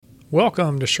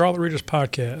Welcome to Charlotte Readers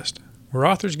Podcast, where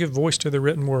authors give voice to their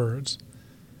written words.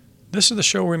 This is the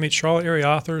show where we meet Charlotte area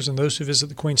authors and those who visit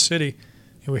the Queen City,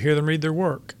 and we hear them read their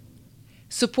work.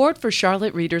 Support for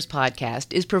Charlotte Readers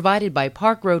Podcast is provided by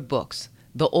Park Road Books,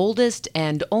 the oldest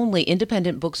and only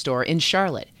independent bookstore in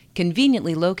Charlotte,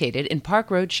 conveniently located in Park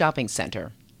Road Shopping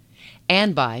Center.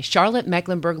 And by Charlotte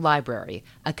Mecklenburg Library,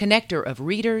 a connector of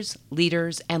readers,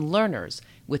 leaders, and learners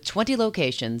with 20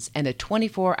 locations and a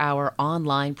 24-hour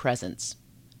online presence.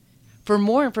 For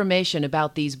more information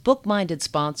about these book-minded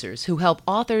sponsors who help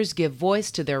authors give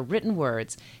voice to their written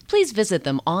words, please visit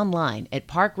them online at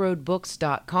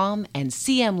parkroadbooks.com and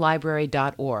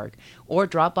cmlibrary.org, or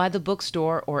drop by the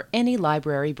bookstore or any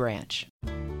library branch.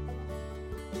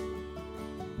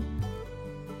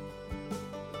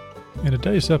 In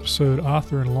today's episode,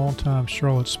 author and longtime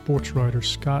Charlotte sports writer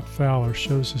Scott Fowler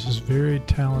shows us his varied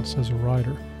talents as a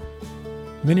writer.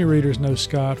 Many readers know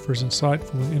Scott for his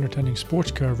insightful and entertaining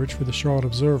sports coverage for the Charlotte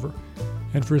Observer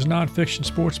and for his nonfiction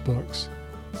sports books.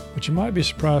 But you might be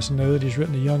surprised to know that he's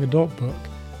written a young adult book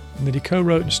and that he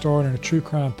co-wrote and starred in a true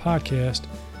crime podcast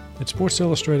that Sports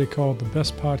Illustrated called the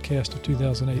best podcast of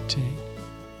 2018.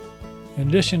 In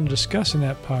addition to discussing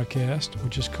that podcast,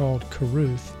 which is called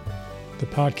Caruth, the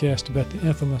podcast about the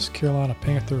infamous Carolina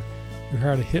Panther who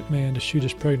hired a hitman to shoot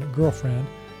his pregnant girlfriend,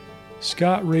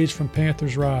 Scott reads from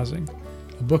Panthers Rising,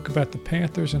 a book about the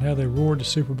Panthers and how they roared to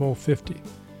Super Bowl 50.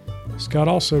 Scott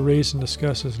also reads and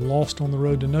discusses Lost on the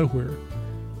Road to Nowhere,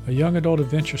 a young adult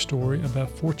adventure story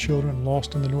about 4 children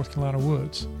lost in the North Carolina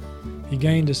woods. He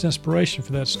gained his inspiration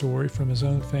for that story from his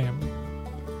own family.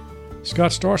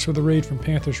 Scott starts with a read from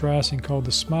Panthers Rising called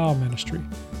The Smile Ministry,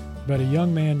 about a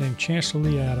young man named Chancellor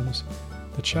Lee Adams,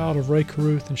 the child of Ray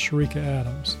Caruth and Sharika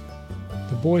Adams,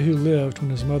 the boy who lived when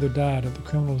his mother died of the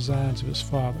criminal designs of his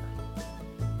father.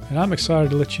 And I'm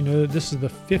excited to let you know that this is the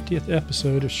 50th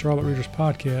episode of Charlotte Readers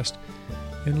Podcast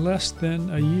in less than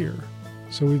a year,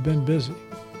 so we've been busy.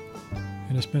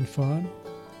 And it's been fun,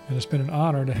 and it's been an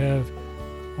honor to have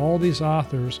all these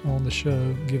authors on the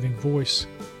show giving voice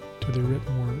to their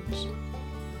written words.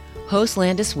 Host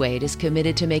Landis Wade is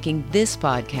committed to making this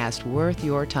podcast worth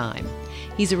your time.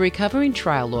 He's a recovering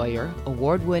trial lawyer,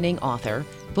 award-winning author,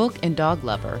 book and dog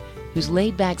lover, whose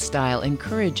laid-back style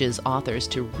encourages authors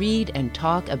to read and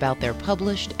talk about their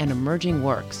published and emerging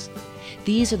works.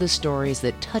 These are the stories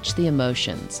that touch the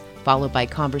emotions, followed by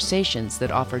conversations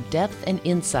that offer depth and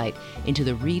insight into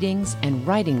the readings and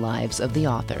writing lives of the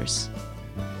authors.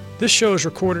 This show is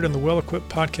recorded in the well-equipped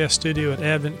podcast studio at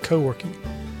Advent Co-working,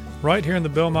 right here in the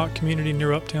Belmont community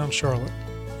near Uptown Charlotte.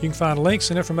 You can find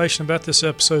links and information about this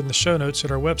episode in the show notes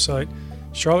at our website,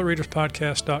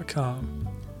 charlottereaderspodcast.com.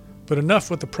 But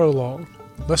enough with the prologue.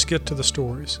 Let's get to the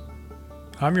stories.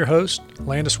 I'm your host,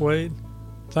 Landis Wade.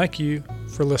 Thank you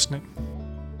for listening.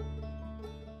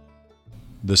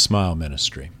 The Smile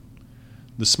Ministry.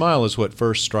 The smile is what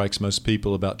first strikes most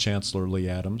people about Chancellor Lee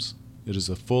Adams. It is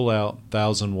a full-out,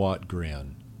 1,000-watt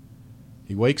grin.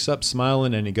 He wakes up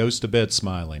smiling and he goes to bed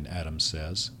smiling, Adams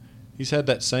says. He's had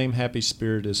that same happy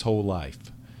spirit his whole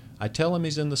life. I tell him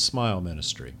he's in the Smile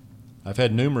Ministry. I've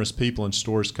had numerous people in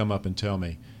stores come up and tell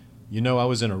me, you know, I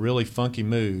was in a really funky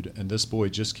mood and this boy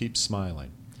just keeps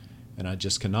smiling. And I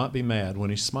just cannot be mad when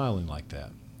he's smiling like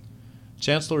that.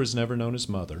 Chancellor has never known his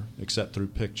mother, except through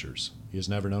pictures. He has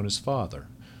never known his father,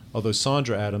 although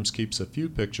Sandra Adams keeps a few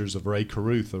pictures of Ray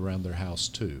Caruth around their house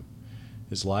too.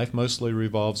 His life mostly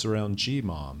revolves around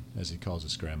G-Mom, as he calls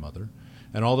his grandmother,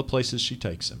 and all the places she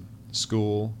takes him: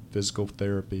 school, physical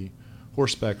therapy,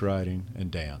 horseback riding, and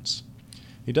dance.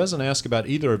 He doesn't ask about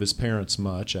either of his parents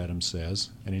much, Adams says,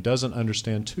 and he doesn't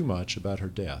understand too much about her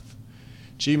death.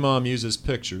 G-Mom uses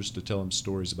pictures to tell him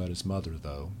stories about his mother,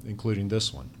 though, including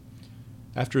this one.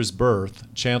 After his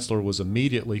birth, Chancellor was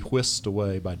immediately whisked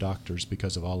away by doctors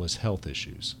because of all his health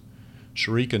issues.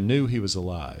 Sharika knew he was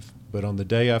alive, but on the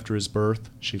day after his birth,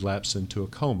 she lapsed into a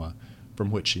coma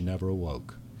from which she never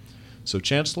awoke. So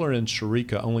Chancellor and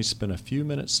Sharika only spent a few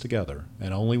minutes together,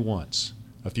 and only once,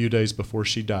 a few days before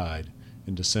she died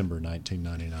in December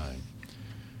 1999.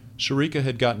 Sharika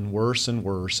had gotten worse and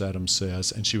worse, Adams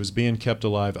says, and she was being kept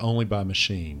alive only by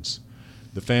machines.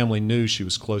 The family knew she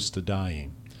was close to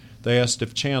dying. They asked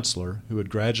if Chancellor, who had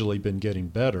gradually been getting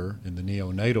better in the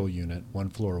neonatal unit 1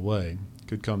 floor away,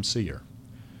 could come see her.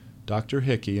 Dr.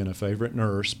 Hickey and a favorite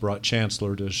nurse brought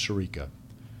Chancellor to Sharika.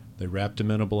 They wrapped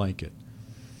him in a blanket.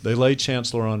 They laid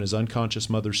Chancellor on his unconscious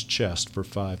mother's chest for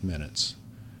 5 minutes.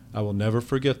 I will never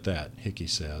forget that, Hickey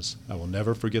says. I will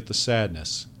never forget the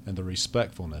sadness and the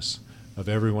respectfulness of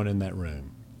everyone in that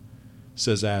room.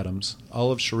 Says Adams,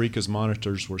 all of Sharika's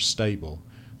monitors were stable.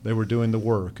 They were doing the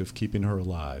work of keeping her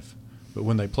alive. But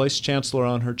when they placed Chancellor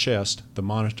on her chest, the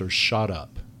monitor shot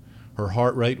up. Her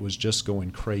heart rate was just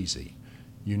going crazy.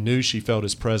 You knew she felt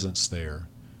his presence there.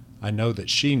 I know that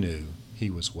she knew he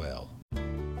was well.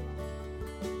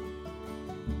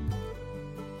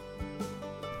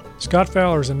 Scott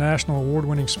Fowler is a national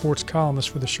award-winning sports columnist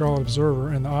for the Charlotte Observer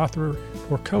and the author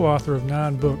or co-author of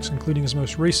 9 books, including his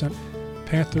most recent,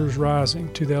 Panthers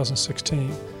Rising,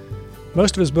 2016.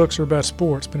 Most of his books are about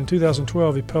sports, but in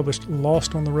 2012 he published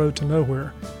Lost on the Road to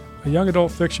Nowhere, a young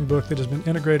adult fiction book that has been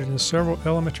integrated into several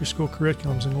elementary school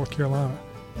curriculums in North Carolina.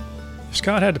 If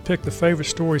Scott had to pick the favorite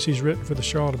stories he's written for the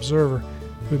Charlotte Observer,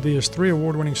 it would be his 3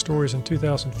 award-winning stories in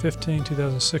 2015,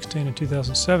 2016, and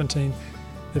 2017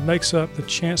 that makes up the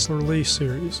Chancellor Lee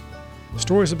series.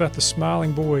 Stories about the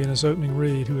smiling boy in his opening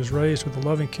read who was raised with the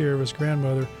loving care of his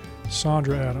grandmother,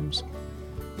 Sandra Adams.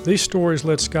 These stories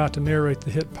led Scott to narrate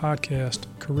the hit podcast,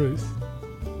 Caruth.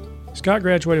 Scott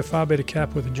graduated Phi Beta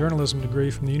Kappa with a journalism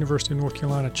degree from the University of North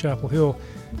Carolina at Chapel Hill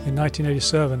in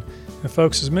 1987 and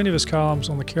focuses many of his columns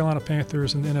on the Carolina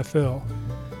Panthers and the NFL.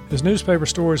 His newspaper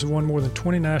stories have won more than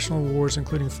 20 national awards,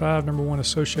 including 5 #1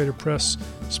 Associated Press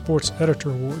Sports Editor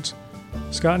Awards.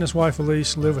 Scott and his wife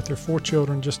Elise live with their 4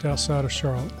 children just outside of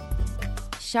Charlotte.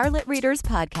 Charlotte Readers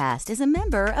Podcast is a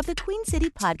member of the Queen City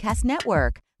Podcast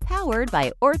Network, powered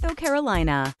by Ortho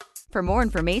Carolina. For more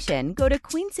information, go to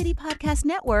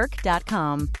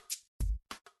queencitypodcastnetwork.com.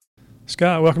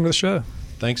 Scott, welcome to the show.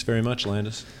 Thanks very much,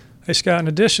 Landis. Hey, Scott, in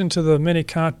addition to the many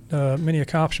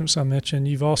accomplishments I mentioned,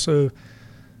 you've also,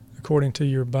 according to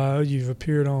your bio, you've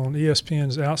appeared on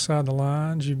ESPN's Outside the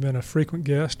Lines. You've been a frequent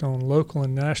guest on local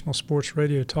and national sports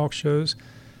radio talk shows.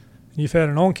 You've had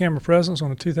an on-camera presence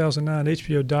on a 2009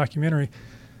 HBO documentary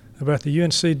about the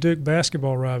UNC-Duke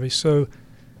basketball rivalry. So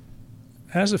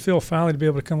how does it feel finally to be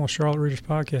able to come on Charlotte Readers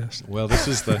Podcast? Well, this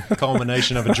is the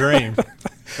culmination of a dream.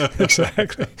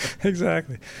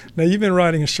 Exactly. Now, you've been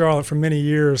writing in Charlotte for many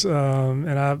years,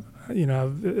 and I've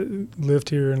lived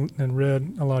here and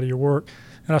read a lot of your work.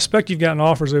 And I expect you've gotten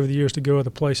offers over the years to go other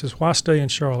places. Why stay in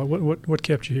Charlotte? What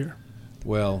kept you here?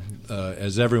 Well,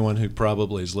 as everyone who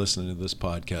probably is listening to this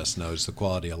podcast knows, the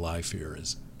quality of life here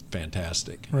is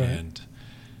fantastic. Right. And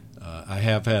I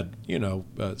have had,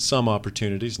 some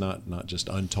opportunities, not just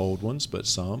untold ones, but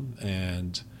some.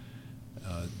 And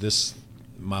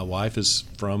my wife is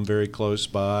from very close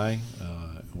by.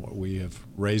 We have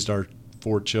raised our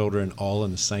 4 children all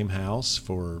in the same house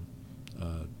for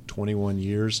 21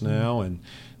 years now, and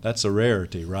that's a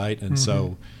rarity, right? And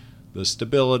so the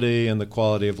stability and the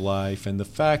quality of life and the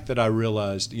fact that I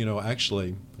realized,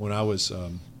 actually when I was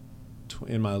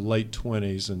in my late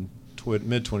 20s and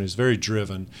mid-20s, very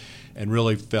driven and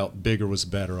really felt bigger was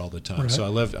better all the time. Right.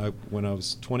 So when I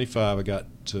was 25, I got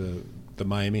to the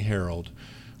Miami Herald,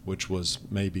 which was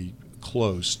maybe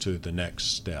close to the next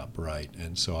step, right?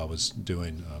 And so I was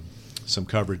doing some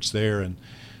coverage there and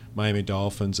Miami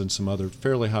Dolphins and some other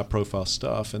fairly high-profile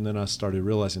stuff. And then I started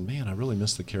realizing, man, I really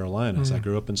miss the Carolinas. I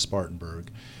grew up in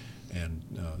Spartanburg, and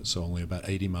so only about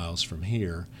 80 miles from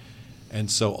here. And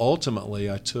so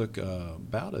ultimately I took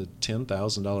about a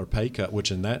 $10,000 pay cut, which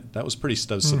that was pretty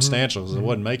substantial because I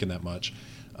wasn't making that much,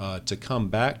 to come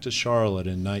back to Charlotte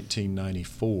in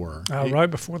 1994.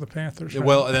 Right before the Panthers. Right?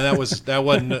 Well, and that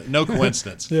wasn't no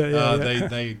coincidence. Yeah.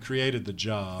 They created the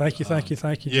job. Thank you, Jerry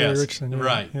yes, Richardson. Yeah,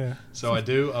 right. Yeah. So I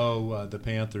do owe the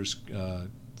Panthers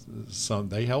some.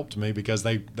 They helped me because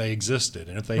they existed,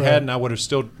 and if they hadn't, I would have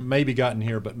still maybe gotten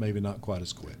here, but maybe not quite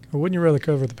as quick. Well, wouldn't you rather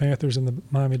cover the Panthers and the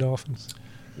Miami Dolphins?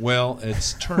 Well,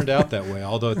 it's turned out that way.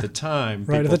 Although at the time,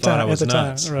 right, people thought I was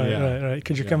nuts. Time. Right.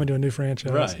 Because you're coming to a new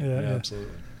franchise. Right. Yeah,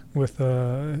 absolutely. With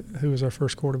who was our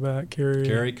first quarterback?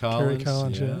 Kerry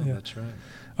Collins. Yeah, that's right.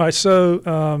 All right.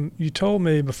 So you told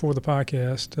me before the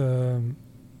podcast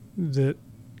that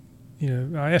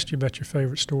I asked you about your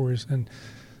favorite stories, and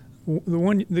the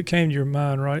one that came to your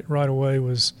mind right away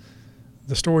was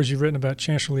the stories you've written about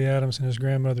Chancellor Lee Adams and his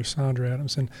grandmother Sandra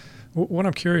Adams. And what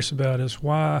I'm curious about is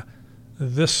why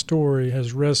this story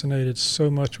has resonated so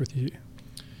much with you.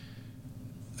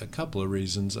 A couple of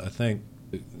reasons. I think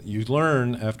you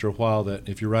learn after a while that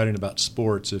if you're writing about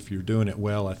sports, if you're doing it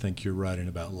well, I think you're writing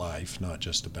about life, not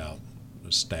just about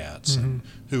stats and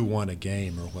who won a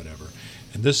game or whatever.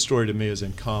 And this story to me has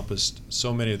encompassed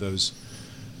so many of those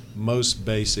most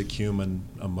basic human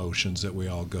emotions that we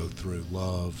all go through: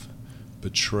 love,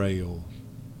 betrayal,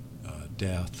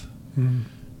 death,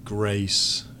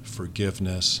 grace,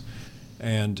 forgiveness.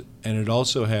 And it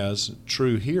also has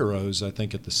true heroes, I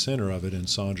think, at the center of it in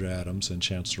Sandra Adams and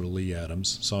Chancellor Lee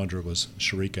Adams. Sandra was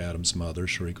Sharika Adams' mother.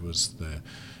 Sharika was the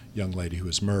young lady who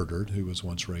was murdered, who was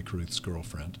once Ray Caruth's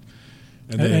girlfriend.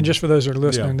 And just for those that are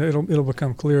listening, it'll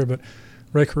become clear, but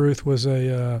Ray Caruth was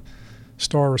a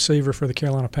star receiver for the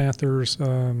Carolina Panthers.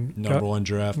 Number one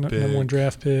draft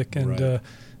pick. And right.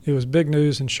 It was big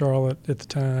news in Charlotte at the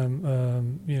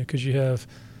time, because you have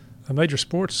a major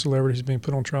sports celebrity who's being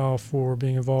put on trial for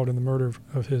being involved in the murder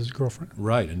of his girlfriend.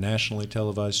 Right, a nationally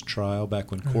televised trial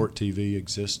back when Court TV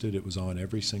existed. It was on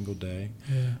every single day.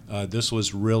 Yeah. This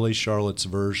was really Charlotte's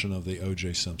version of the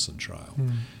O.J. Simpson trial.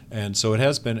 And so it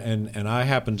has been, and I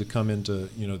happened to come into,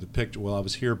 the picture, well, I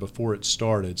was here before it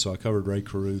started, so I covered Ray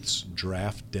Caruth's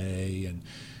draft day and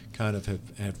kind of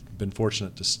have been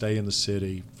fortunate to stay in the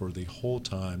city for the whole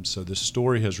time. So this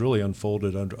story has really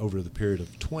unfolded over the period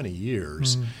of 20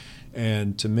 years.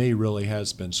 And to me, really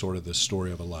has been sort of the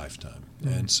story of a lifetime.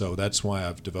 And so that's why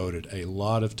I've devoted a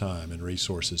lot of time and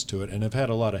resources to it, and have had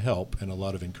a lot of help and a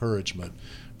lot of encouragement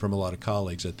from a lot of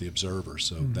colleagues at The Observer.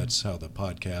 So that's how the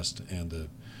podcast and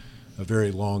a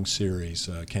very long series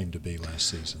came to be last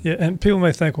season. Yeah, and people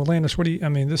may think, well, Landis,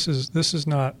 this is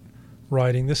not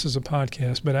writing, this is a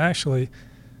podcast. But actually,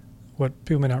 what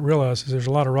people may not realize is there's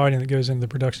a lot of writing that goes into the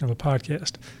production of a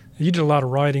podcast. You did a lot of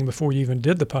writing before you even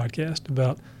did the podcast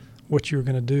about what you were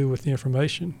going to do with the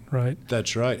information, right?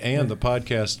 That's right. And the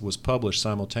podcast was published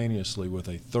simultaneously with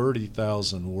a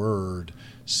 30,000-word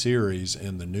series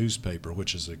in the newspaper,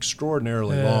 which is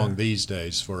extraordinarily long these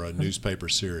days for a newspaper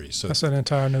series. So that's an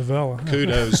entire novella.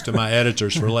 Kudos to my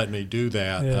editors for letting me do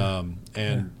that.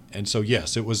 And so,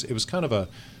 yes, it was kind of a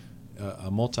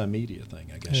multimedia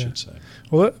thing, I guess you'd say.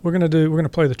 Well, we're going to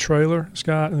play the trailer,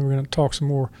 Scott, and then we're going to talk some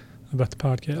more about the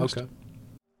podcast. Okay.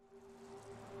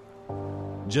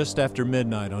 Just after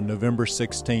midnight on November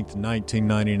 16th,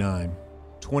 1999,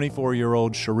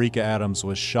 24-year-old Sharika Adams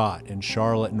was shot in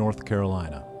Charlotte, North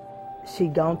Carolina.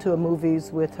 She'd gone to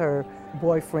movies with her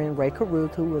boyfriend, Ray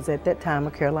Caruth, who was at that time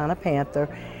a Carolina Panther,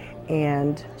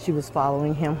 and she was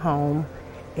following him home,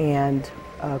 and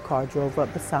a car drove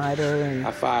up beside her. And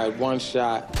I fired one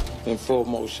shot, then 4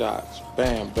 more shots.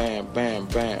 Bam, bam, bam,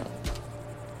 bam.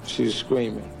 She was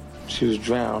screaming. She was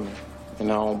drowning in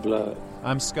her own blood.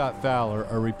 I'm Scott Fowler,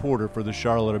 a reporter for the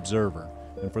Charlotte Observer,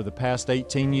 and for the past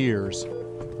 18 years,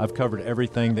 I've covered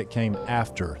everything that came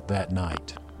after that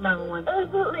night.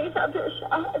 911. The police have been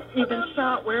shot. You've been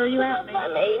shot? Where are you at, man?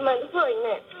 I'm 8 months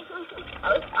pregnant.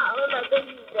 I was following my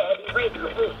baby's daddy, Ray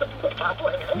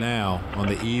Caruth. Now, on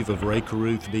the eve of Ray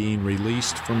Caruth being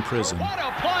released from prison, what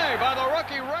a play by the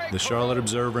rookie Ray! The Charlotte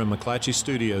Observer and McClatchy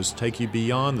Studios take you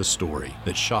beyond the story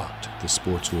that shocked the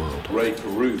sports world. Ray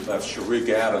Caruth left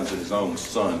Sharika Adams and his own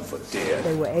son for dead.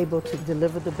 They were able to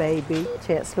deliver the baby,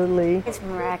 Chancellor Lee. It's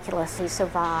miraculous he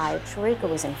survived. Sharika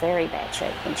was in very bad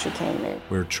shape when she came in.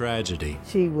 Where tragedy.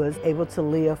 She was able to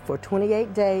live for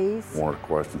 28 days. One of the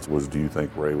questions was, do you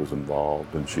think Ray was involved?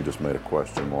 And she just made a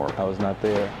question mark. I was not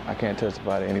there. I can't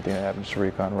testify to anything that happened to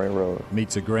Sharika on Ray Road.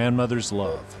 Meets a grandmother's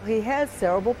love. He has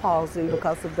cerebral palsy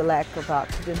because of the lack of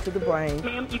oxygen to the brain.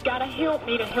 Ma'am, you gotta help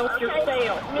me to help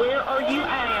yourself. Where are you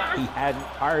at? He hadn't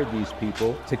hired these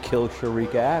people to kill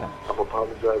Sharika Adams. I'm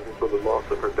apologizing for the loss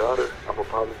of her daughter. I'm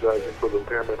apologizing for the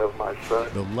impairment of my son.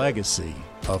 The legacy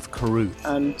of Caruth.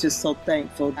 I'm just so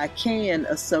thankful. I can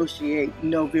associate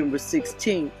November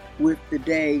 16th with the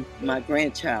day my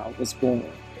grandchild was born,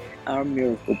 our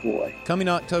miracle boy. Coming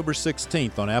October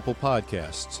 16th on Apple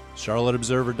Podcasts,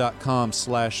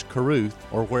 charlotteobserver.com/Caruth,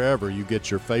 or wherever you get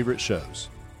your favorite shows.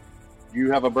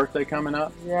 You have a birthday coming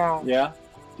up? Yeah. Yeah?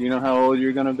 Do you know how old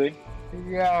you're going to be?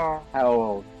 Yeah. How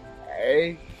old?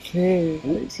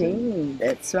 18.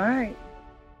 That's right.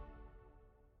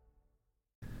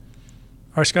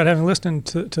 All right, Scott, having listened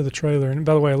to the trailer, and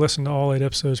by the way, I listened to all 8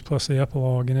 episodes plus the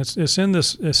epilogue, and it's in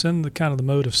the kind of the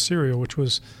mode of Serial, which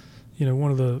was,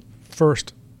 one of the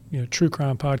first, true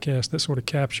crime podcasts that sort of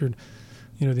captured,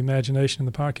 the imagination in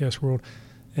the podcast world.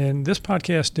 And this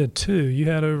podcast did too. You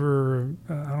had over,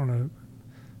 I don't know,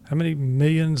 how many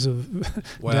millions of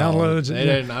downloads?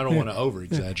 I don't want to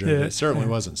over-exaggerate. It certainly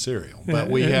wasn't Serial, but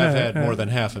we have had more than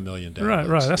 500,000 downloads.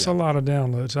 Right. That's a lot of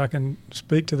downloads. I can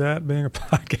speak to that being a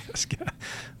podcast guy.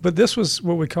 But this was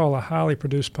what we call a highly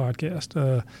produced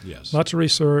podcast. Yes. Lots of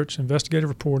research, investigative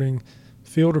reporting,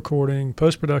 field recording,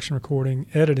 post-production recording,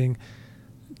 editing.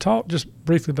 Talk just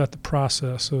briefly about the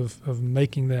process of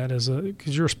making that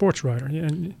because you're a sports writer.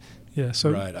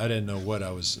 So right. I didn't know what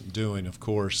I was doing, of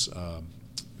course,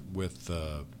 with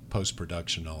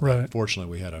post-production and all that. Fortunately,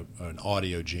 we had an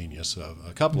audio genius,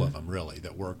 a couple of them really,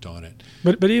 that worked on it.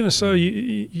 But even so,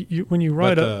 you when you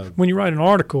write an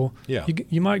article,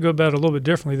 you might go about it a little bit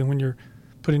differently than when you're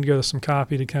putting together some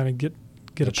copy to kind of get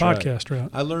get That's a podcast right.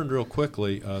 out. I learned real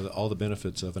quickly all the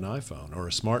benefits of an iPhone or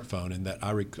a smartphone, in that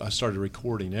I started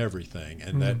recording everything,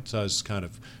 and that does kind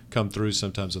of come through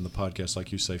sometimes in the podcast,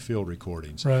 like you say, field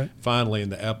recordings. Right. Finally, in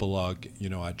the epilogue,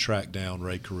 I tracked down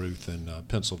Ray Carruth in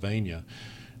Pennsylvania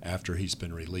after he's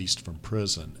been released from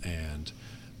prison, and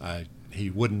he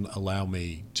wouldn't allow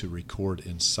me to record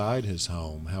inside his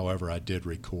home. However, I did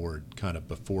record kind of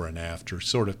before and after,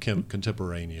 sort of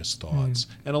contemporaneous thoughts.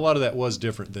 And a lot of that was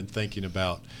different than thinking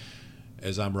about,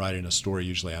 as I'm writing a story,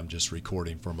 usually I'm just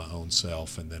recording for my own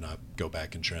self, and then I go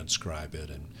back and transcribe it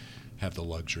and have the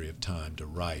luxury of time to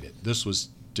write it. This was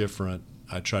different.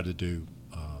 I tried to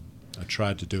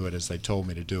do it as they told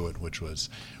me to do it, which was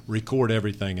record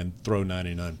everything and throw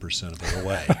 99% of it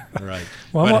away. Right.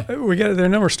 Well, there are a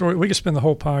number of stories. We could spend the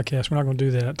whole podcast. We're not going to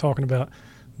do that, talking about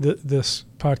this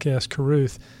podcast,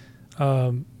 Carruth.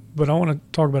 But I want to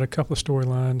talk about a couple of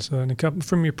storylines and a couple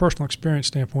from your personal experience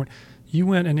standpoint. You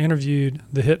went and interviewed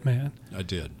the hitman. I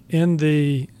did. In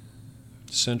the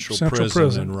Central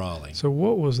Prison in Raleigh. So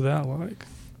what was that like?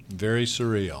 Very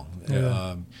surreal.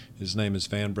 Yeah. His name is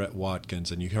Van Brett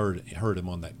Watkins, and you heard him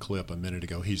on that clip a minute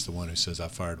ago. He's the one who says, I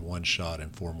fired one shot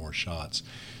and 4 more shots.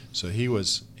 So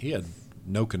he had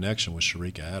no connection with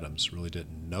Sherika Adams, really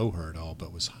didn't know her at all,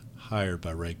 but was hired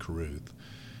by Ray Carruth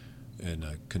in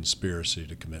a conspiracy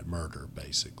to commit murder,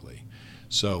 basically.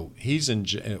 So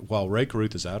while Ray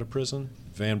Carruth is out of prison,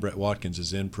 Van Brett Watkins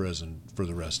is in prison for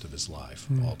the rest of his life,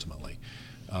 ultimately.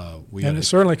 And it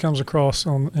certainly comes across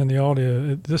in the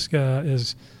audio. This guy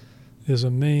is a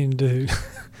mean dude.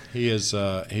 He is.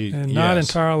 And not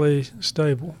entirely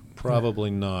stable. Probably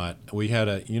not. We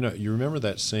had you remember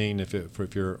that scene,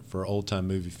 for old time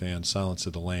movie fans, Silence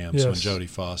of the Lambs, when Jodie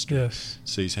Foster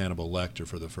sees Hannibal Lecter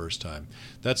for the first time.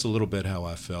 That's a little bit how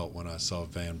I felt when I saw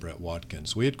Van Brett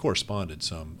Watkins. We had corresponded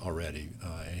some already.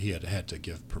 He had to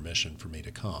give permission for me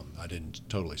to come. I didn't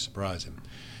totally surprise him.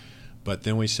 But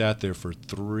then we sat there for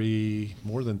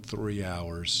more than 3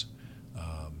 hours,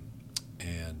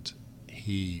 and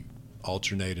he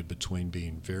alternated between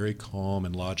being very calm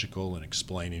and logical and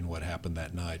explaining what happened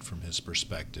that night from his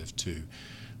perspective to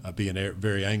being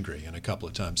very angry, and a couple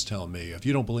of times telling me, if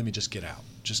you don't believe me, just get out,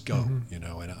 just go, And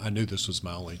I knew this was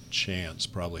my only chance.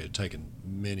 Probably had taken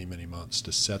many, many months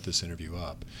to set this interview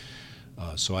up.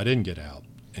 So I didn't get out,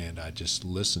 and I just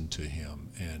listened to him,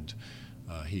 and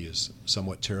he is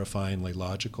somewhat terrifyingly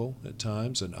logical at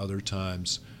times, and other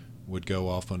times would go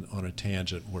off on a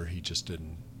tangent where he just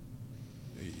didn't,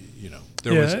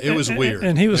 it was weird.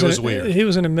 And he was weird. He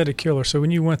was an admitted killer, so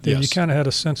when you went there, you kind of had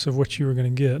a sense of what you were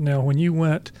going to get. Now, when you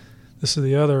went, this is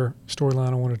the other storyline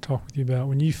I want to talk with you about.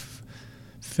 When you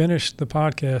finished the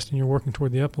podcast and you're working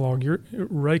toward the epilogue,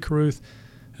 Ray Carruth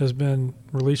has been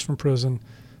released from prison.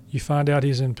 You find out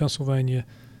he's in Pennsylvania.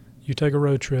 You take a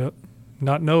road trip,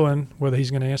 not knowing whether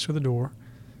he's going to answer the door.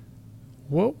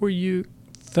 What were you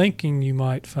thinking you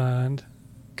might find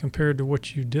compared to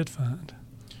what you did find?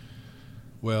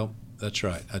 Well, that's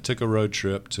right. I took a road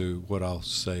trip to what I'll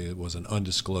say was an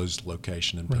undisclosed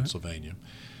location in Pennsylvania.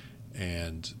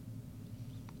 And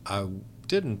I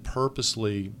didn't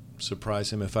purposely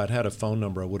surprise him. If I'd had a phone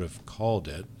number, I would have called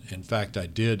it. In fact, I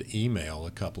did email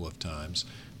a couple of times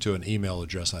to an email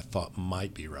address I thought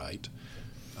might be right.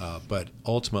 But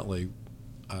ultimately,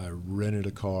 I rented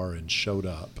a car and showed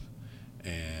up.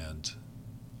 And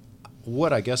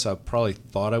what I guess I probably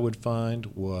thought I would find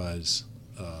was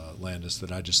Landis,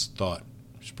 that I just thought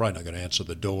he's probably not going to answer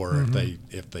the door.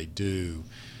 If they do,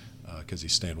 because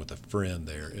he's staying with a friend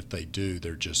there. If they do,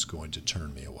 they're just going to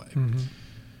turn me away.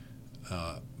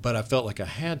 But I felt like I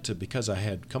had to, because I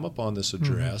had come up on this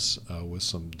address with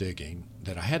some digging,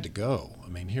 that I had to go. I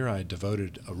mean, here I had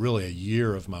devoted really a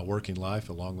year of my working life,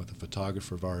 along with a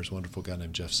photographer of ours, a wonderful guy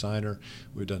named Jeff Seiner.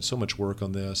 We've done so much work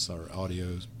on this, our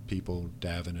audio people,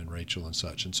 Davin and Rachel and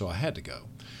such, and so I had to go.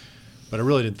 But I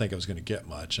really didn't think I was going to get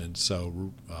much, and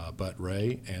so, but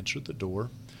Ray answered the door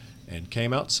and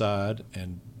came outside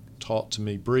and talked to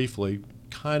me briefly,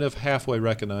 kind of halfway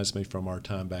recognized me from our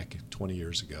time back 20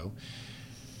 years ago.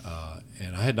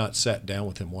 And I had not sat down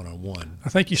with him one-on-one. I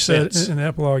think you said in the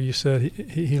epilogue, you said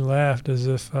he laughed as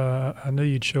if I knew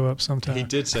you'd show up sometime. He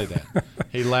did say that.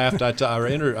 He laughed. I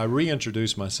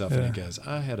reintroduced myself, and he goes,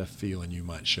 I had a feeling you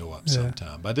might show up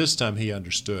sometime. By this time, he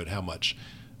understood how much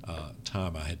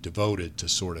time I had devoted to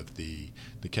sort of the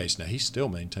case. Now, he still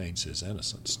maintains his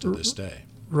innocence to this day.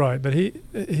 Right, but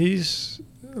he's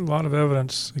a lot of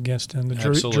evidence against him. The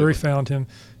jury found him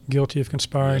guilty of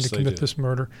conspiring to commit this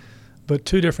murder. But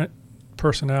two different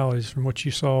personalities from what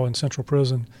you saw in Central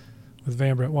Prison with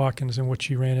Van Brett Watkins and what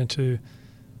you ran into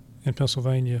in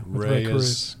Pennsylvania with Ray Carruth.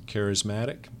 Is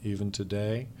charismatic even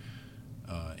today.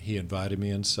 he invited me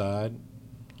inside,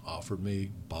 offered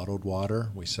me bottled water.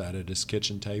 We sat at his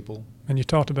kitchen table. And you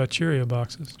talked about Cheerio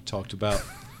boxes. Talked about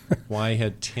why he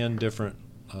had 10 different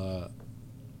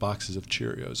boxes of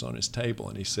Cheerios on his table.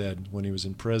 And he said when he was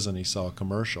in prison, he saw a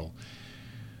commercial.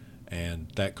 And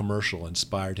that commercial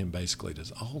inspired him basically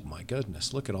to, oh, my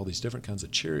goodness, look at all these different kinds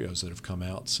of Cheerios that have come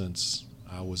out since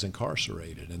I was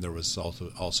incarcerated. And there was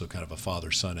also kind of a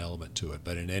father-son element to it.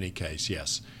 But in any case,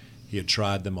 yes, he had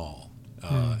tried them all.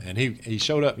 And he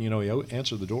showed up, he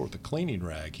answered the door with a cleaning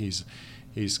rag.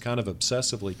 He's kind of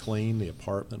obsessively clean. The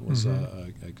apartment was,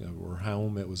 or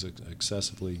home, it was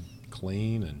excessively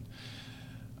clean. And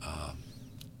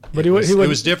but it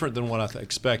was different than what I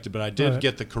expected, but I did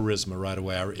get the charisma right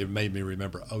away. It made me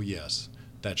remember, oh, yes,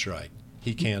 that's right.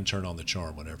 He can turn on the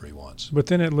charm whenever he wants. But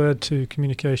then it led to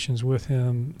communications with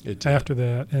him after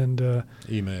that. And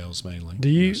emails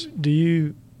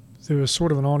mainly. There was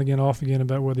sort of an on-again, off-again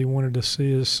about whether he wanted to see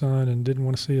his son and didn't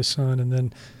want to see his son. And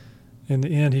then in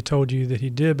the end, he told you that he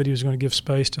did, but he was going to give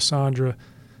space to Sandra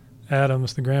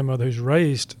Adams, the grandmother who's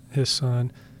raised his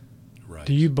son. Right.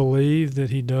 Do you believe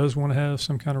that he does want to have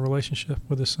some kind of relationship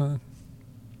with his son?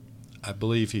 I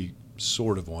believe he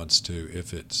sort of wants to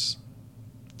if it's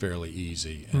fairly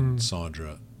easy, and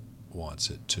Sandra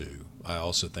wants it too. I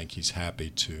also think he's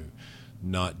happy to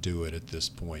not do it at this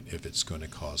point if it's going to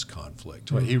cause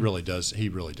conflict. He really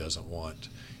doesn't want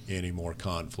any more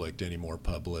conflict, any more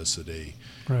publicity,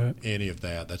 any of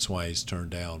that. That's why he's turned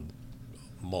down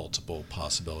multiple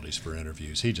possibilities for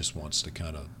interviews. He just wants to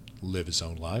kind of live his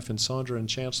own life, and Sandra and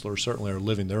Chancellor certainly are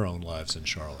living their own lives in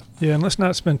Charlotte. Yeah, and let's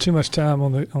not spend too much time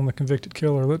on the convicted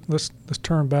killer. Let's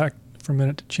turn back for a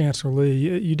minute to Chancellor Lee.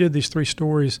 You did these 3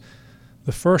 stories.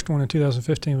 The first one in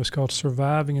 2015 was called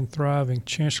Surviving and Thriving.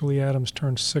 Chancellor Lee Adams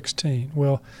turned 16.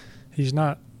 Well, he's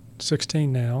not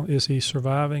 16 now. Is he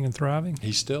surviving and thriving?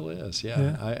 He still is,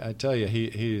 yeah. I tell you,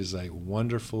 he is a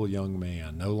wonderful young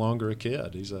man, no longer a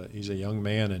kid. He's a young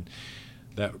man, and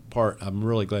that part, I'm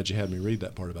really glad you had me read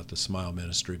that part about the Smile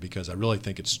Ministry, because I really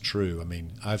think it's true. I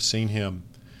mean, I've seen him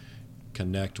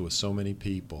connect with so many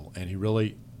people, and he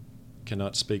really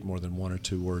cannot speak more than 1 or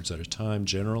 2 words at a time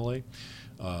generally.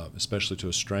 Especially to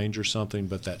a stranger or something,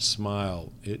 but that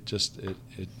smile, it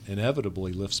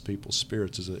inevitably lifts people's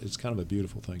spirits. It's kind of a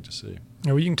beautiful thing to see.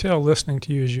 Well, you can tell listening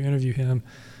to you as you interview him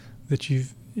that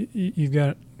you've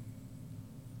got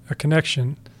a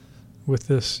connection with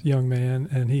this young man,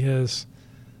 and he has,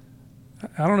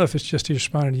 I don't know if it's just he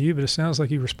responded to you, but it sounds like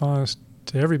he responds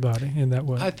to everybody in that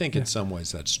way. I think in some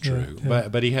ways that's true,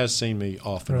 but he has seen me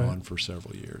off and on for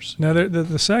several years. Now,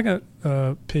 the second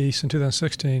piece in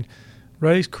 2016,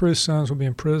 Ray Cruz's sons will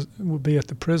be at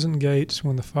the prison gates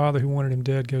when the father who wanted him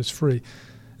dead goes free.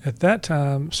 At that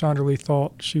time, Sandra Lee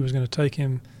thought she was going to take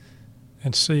him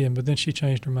and see him, but then she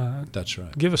changed her mind. That's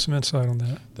right. Give us some insight on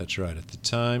that. That's right. At the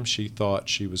time, she thought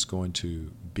she was going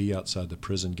to be outside the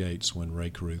prison gates when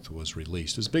Ray Caruth was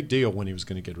released. It was a big deal when he was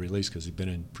going to get released because he'd been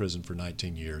in prison for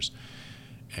 19 years,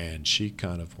 and she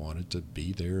kind of wanted to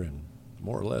be there and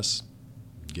more or less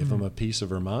give him a piece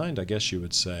of her mind, I guess you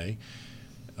would say.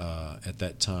 At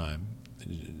that time,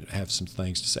 have some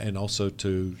things to say, and also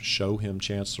to show him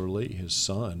Chancellor Lee, his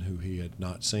son, who he had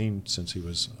not seen since he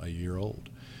was a year old.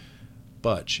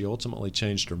 But she ultimately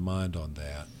changed her mind on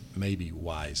that, maybe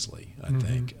wisely, I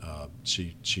think.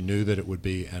 She knew that it would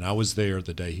be, and I was there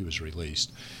the day he was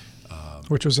released.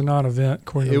 Which was a non-event,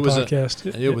 according to the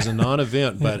podcast. It was a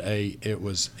non-event, but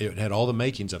it had all the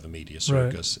makings of a media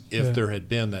circus. Right. If there had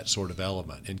been that sort of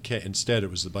element, instead it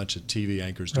was a bunch of TV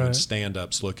anchors doing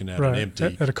stand-ups, looking at an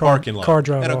empty parking lot, car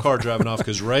driving off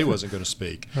because Ray wasn't going to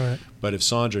speak. Right. But if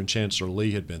Sandra and Chancellor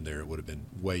Lee had been there, it would have been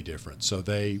way different. So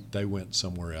they went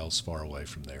somewhere else, far away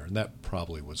from there, and that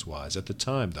probably was wise. At the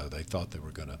time, though, they thought they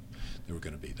were going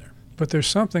to be there. But there's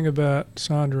something about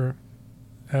Sandra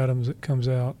Adams that comes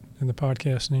out in the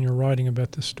podcast and in your writing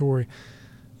about this story.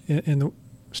 In the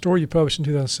story you published in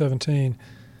 2017,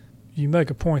 you make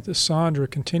a point that Sandra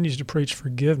continues to preach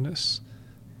forgiveness.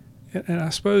 And I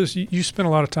suppose you spent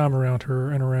a lot of time around her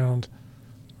and around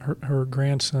her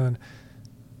grandson.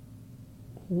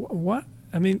 What?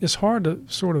 I mean, it's hard to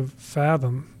sort of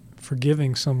fathom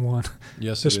forgiving someone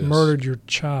that's murdered your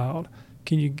child.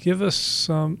 Can you give us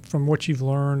some, from what you've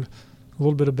learned, a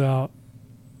little bit about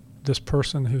this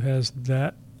person who has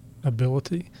that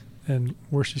ability and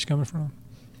where she's coming from?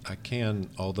 I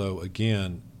can, although,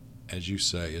 again, as you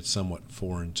say, it's somewhat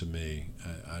foreign to me.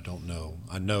 I don't know.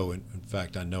 I know, in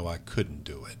fact, I know I couldn't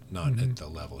do it, not at the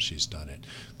level she's done it.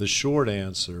 The short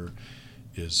answer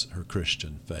is her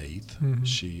Christian faith.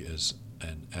 She is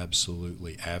an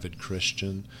absolutely avid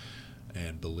Christian,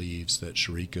 and believes that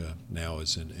Sharika now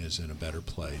is in a better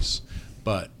place,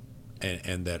 but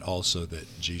and that also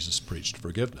that Jesus preached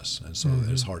forgiveness, and so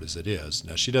as hard as it is,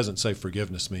 now she doesn't say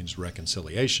forgiveness means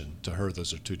reconciliation. To her,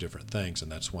 those are two different things,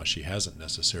 and that's why she hasn't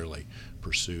necessarily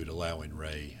pursued allowing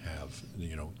Ray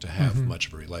to have much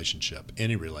of a relationship,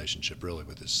 any relationship really,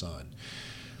 with his son.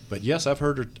 But yes, I've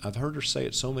heard her say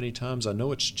it so many times. I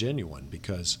know it's genuine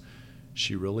because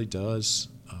she really does.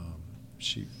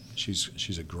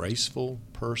 She's a graceful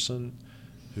person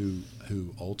who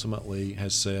ultimately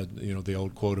has said, the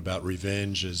old quote about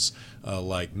revenge is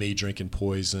like me drinking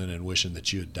poison and wishing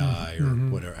that you'd die, or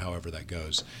whatever, however that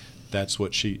goes. That's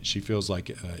what she feels like.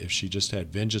 If she just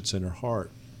had vengeance in her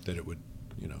heart, that it would,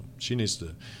 she needs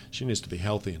to be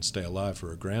healthy and stay alive for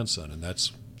her grandson, and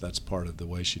that's part of the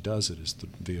way she does it, is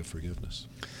via forgiveness.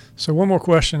 So one more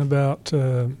question about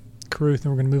Carruth,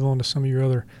 and we're going to move on to some of your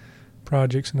other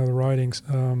projects and other writings.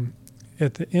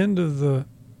 At the end of the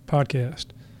podcast,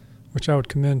 which I would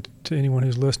commend to anyone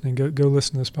who's listening, go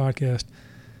listen to this podcast,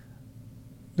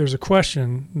 there's a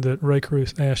question that Ray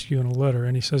Carruth asked you in a letter,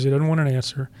 and he says he doesn't want an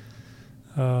answer,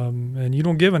 and you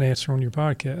don't give an answer on your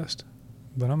podcast,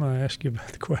 but I'm going to ask you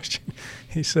about the question.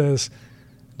 He says,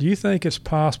 do you think it's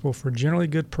possible for a generally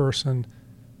good person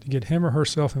to get him or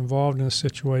herself involved in a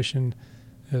situation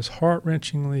as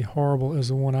heart-wrenchingly horrible as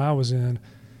the one I was in,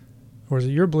 or is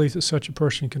it your belief that such a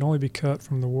person can only be cut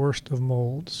from the worst of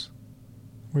molds?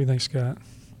 What do you think, Scott?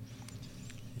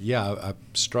 Yeah, I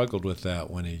struggled with that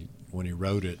when he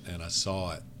wrote it, and I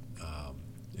saw it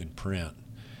in print.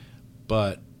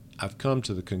 But I've come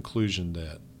to the conclusion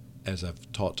that, as I've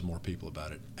talked to more people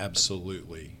about it,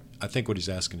 absolutely. I think what he's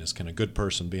asking is, can a good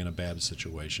person be in a bad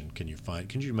situation? Can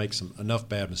you make enough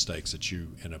bad mistakes that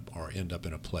you end up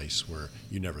in a place where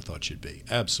you never thought you'd be?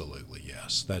 Absolutely,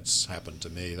 yes. That's happened to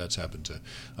me. That's happened to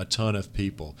a ton of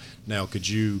people. Now, could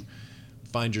you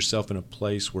find yourself in a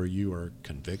place where you are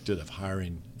convicted of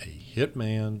hiring a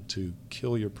hitman to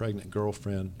kill your pregnant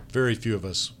girlfriend? Very few of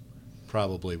us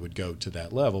probably would go to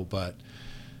that level, but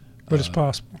it's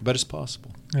possible. But it's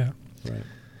possible. Yeah. Right.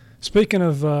 Speaking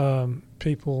of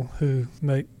people who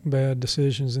make bad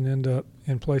decisions and end up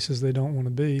in places they don't want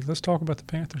to be, let's talk about the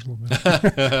Panthers a little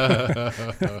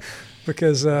bit.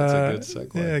 Because that's a good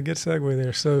segue. Yeah, good segue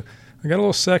there. So I got a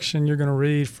little section you're going to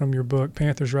read from your book,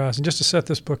 Panthers Rising. Just to set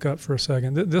this book up for a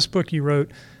second, this book you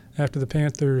wrote after the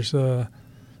Panthers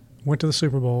went to the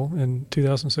Super Bowl in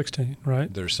 2016,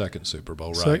 right? Their second Super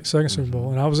Bowl, right? Second Super Bowl,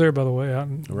 and I was there, by the way, out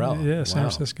in San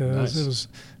Francisco. Nice.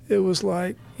 It was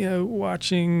like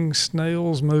watching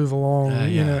snails move along.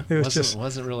 It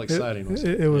wasn't real exciting.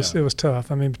 It was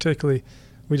tough. I mean, particularly,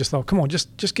 we just thought, come on,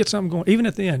 just get something going. Even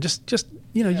at the end,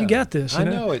 you got this. I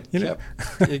know it.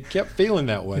 It kept feeling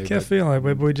that way. It kept feeling that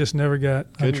way, but we just never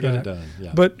got couldn't get it done.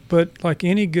 Yeah. But like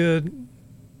any good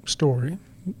story,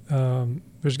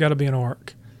 there's got to be an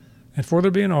arc. And for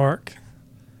there to be an arc,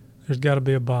 there's got to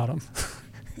be a bottom.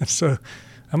 And so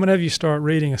I'm going to have you start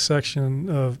reading a section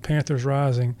of Panthers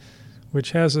Rising,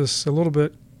 which has us a little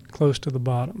bit close to the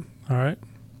bottom. All right?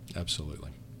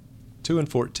 Absolutely.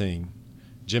 2-14,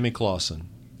 Jimmy Clausen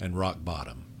and rock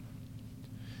bottom.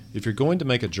 If you're going to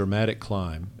make a dramatic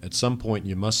climb, at some point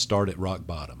you must start at rock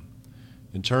bottom.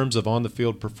 In terms of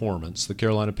on-the-field performance, the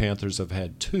Carolina Panthers have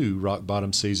had 2 rock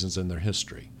bottom seasons in their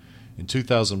history. In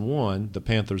 2001, the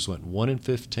Panthers went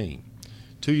 1-15.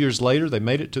 2 years later, they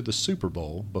made it to the Super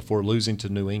Bowl before losing to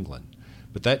New England.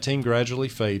 But that team gradually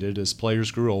faded as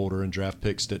players grew older and draft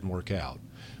picks didn't work out.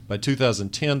 By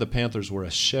 2010, the Panthers were a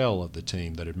shell of the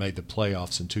team that had made the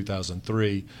playoffs in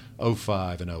 2003,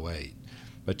 05, and 08.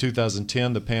 By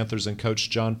 2010, the Panthers and coach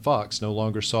John Fox no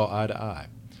longer saw eye to eye.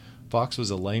 Fox was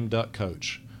a lame duck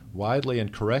coach, widely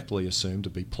and correctly assumed to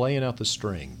be playing out the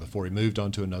string before he moved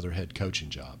on to another head coaching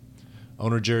job.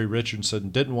 Owner Jerry Richardson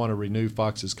didn't want to renew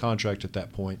Fox's contract at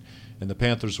that point, and the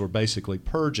Panthers were basically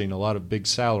purging a lot of big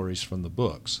salaries from the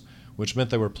books, which meant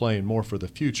they were playing more for the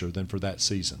future than for that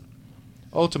season.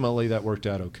 Ultimately, that worked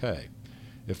out okay.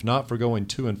 If not for going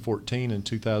 2-14 in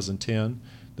 2010,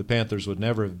 the Panthers would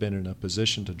never have been in a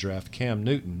position to draft Cam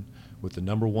Newton with the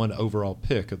number 1 overall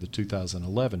pick of the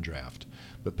 2011 draft.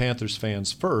 But Panthers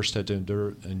fans first had to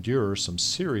endure some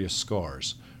serious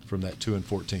scars from that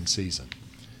 2-14 season.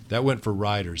 That went for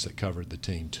writers that covered the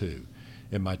team, too.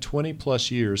 In my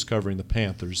 20-plus years covering the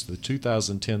Panthers, the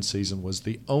 2010 season was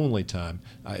the only time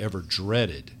I ever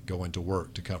dreaded going to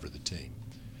work to cover the team.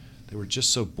 They were just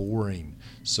so boring,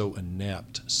 so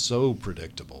inept, so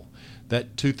predictable.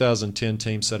 That 2010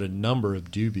 team set a number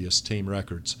of dubious team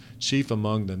records, chief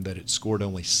among them that it scored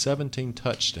only 17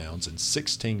 touchdowns in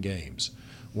 16 games.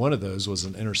 One of those was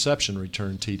an interception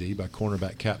return TD by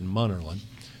cornerback Captain Munnerlyn.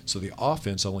 So the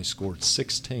offense only scored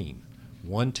 16,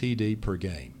 1 TD per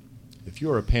game. If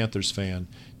you're a Panthers fan,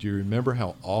 do you remember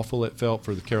how awful it felt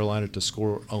for the Carolina to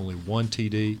score only 1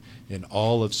 TD in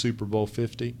all of Super Bowl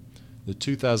 50? The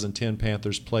 2010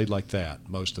 Panthers played like that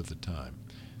most of the time.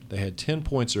 They had 10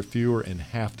 points or fewer in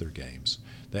half their games.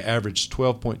 They averaged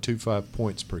 12.25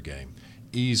 points per game,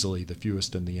 easily the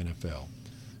fewest in the NFL.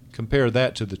 Compare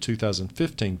that to the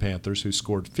 2015 Panthers, who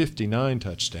scored 59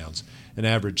 touchdowns and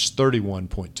averaged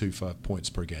 31.25 points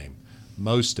per game,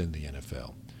 most in the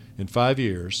NFL. In 5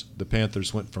 years, the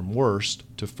Panthers went from worst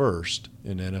to first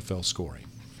in NFL scoring.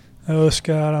 Oh,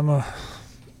 Scott, I'm a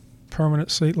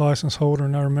permanent seat license holder,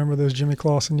 and I remember those Jimmy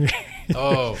Clausen years.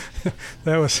 Oh,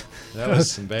 that was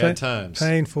some bad times.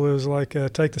 Painful. It was like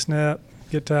take the snap,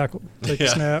 get tackled, take the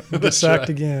snap, and get That's sacked right.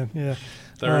 again. Yeah.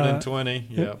 3rd and 20.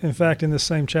 Yeah. In fact, in the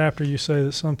same chapter, you say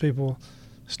that some people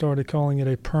started calling it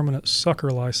a permanent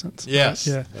sucker license. Yes,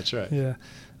 yeah, that's right. Yeah.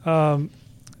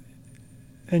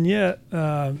 And yet,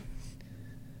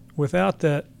 without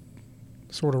that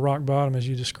sort of rock bottom, as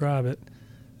you describe it,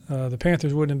 the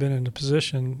Panthers wouldn't have been in a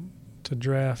position to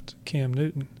draft Cam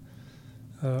Newton.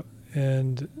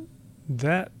 And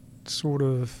that sort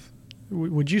of –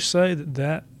 would you say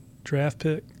that draft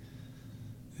pick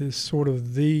is sort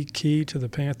of the key to the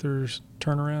Panthers'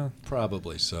 turnaround?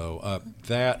 Probably so.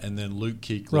 That and then Luke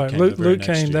Kuechly right. came Luke, the very Luke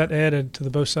next came. year. That added to the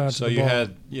both sides So of the ball.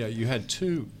 you had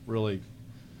two really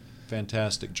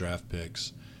fantastic draft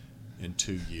picks in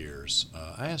 2 years.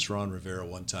 I asked Ron Rivera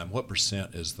one time, what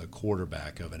percent is the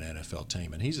quarterback of an NFL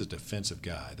team? And he's a defensive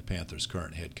guy, the Panthers'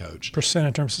 current head coach. Percent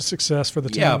in terms of success for the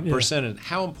team. Yeah, percent.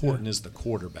 How important is the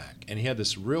quarterback? And he had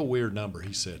this real weird number.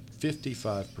 He said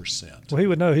 55%. Well, he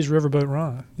would know. He's Riverboat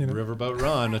Ron. You know? Riverboat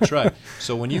Ron, that's right.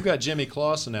 So when you got Jimmy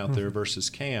Clausen out there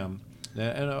versus Cam,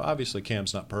 and obviously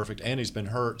Cam's not perfect, and he's been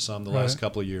hurt some the last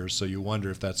couple of years, so you wonder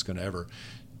if that's going to ever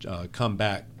come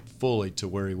back fully to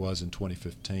where he was in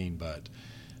 2015, but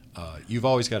you've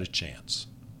always got a chance.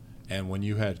 And when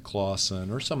you had Clausen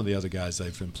or some of the other guys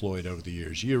they've employed over the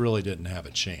years, you really didn't have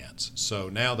a chance. So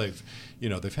now they've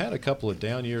had a couple of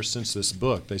down years since this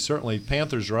book. They certainly,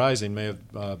 Panthers Rising may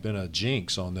have been a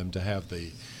jinx on them to have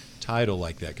the title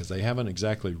like that, because they haven't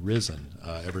exactly risen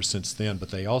ever since then.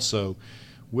 But they also,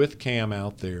 with Cam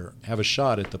out there, have a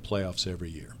shot at the playoffs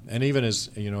every year. And even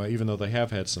though they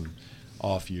have had some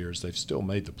off years, they've still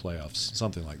made the playoffs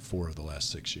something like 4 of the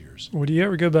last 6 years. Well, do you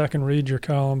ever go back and read your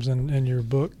columns and your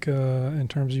book in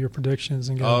terms of your predictions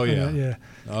and go? Oh yeah, yeah.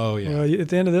 Oh yeah. Well, at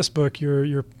the end of this book,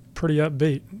 you're pretty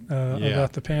upbeat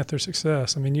about the Panthers'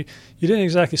 success. I mean, you didn't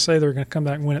exactly say they were going to come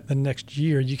back and win it the next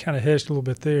year. You kind of hedged a little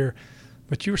bit there,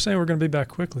 but you were saying we're going to be back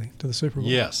quickly to the Super Bowl.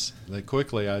 Yes, they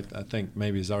quickly. I think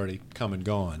maybe has already come and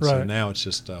gone. Right. So now it's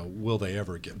just will they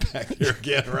ever get back there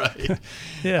again? Right.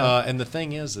 Yeah. And the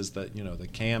thing is that the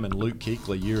Cam and Luke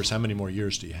Kuechly years. How many more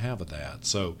years do you have of that?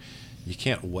 So you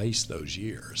can't waste those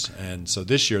years. And so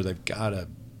this year they've got to.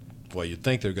 Well, you'd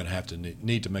think they're going to have to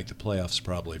need to make the playoffs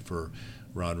probably for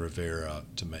Ron Rivera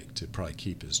to probably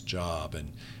keep his job.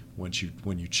 And when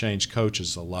you change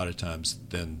coaches, a lot of times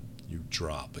then you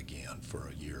drop again for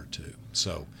a year or two.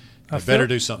 So they better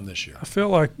do something this year. I feel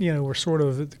like we're sort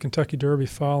of at the Kentucky Derby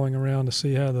following around to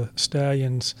see how the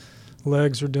Stallions'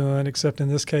 legs are doing, except in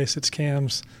this case it's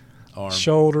Cam's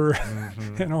shoulder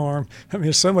and arm. I mean,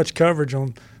 there's so much coverage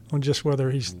on just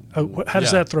whether he's how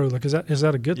does that throw look? Is that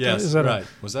a good throw? Yes, is that right.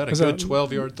 Was that a good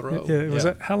 12-yard throw? Yeah, was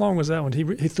that, how long was that one?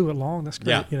 He threw it long. That's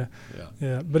great.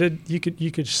 Yeah. But you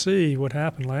could see what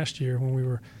happened last year when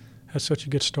we had such a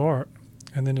good start,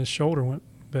 and then his shoulder went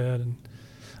bad. And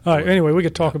all right. Anyway, we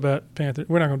could talk about Panthers.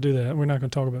 We're not going to do that. We're not going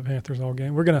to talk about Panthers all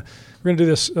game. We're gonna do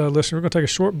this. Listen, we're going to take a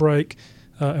short break,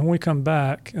 and when we come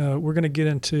back, we're going to get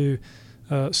into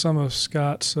some of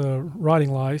Scott's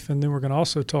writing life, and then we're going to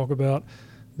also talk about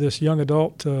this young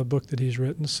adult book that he's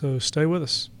written. So stay with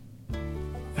us.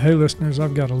 Hey, listeners,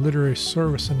 I've got a literary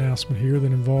service announcement here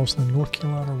that involves the North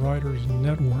Carolina Writers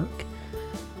Network.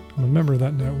 I'm a member of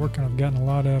that network, and I've gotten a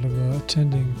lot out of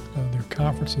attending their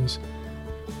conferences.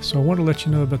 So I want to let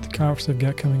you know about the conference they've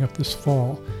got coming up this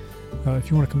fall.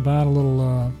 If you want to combine a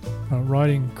little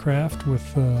writing craft with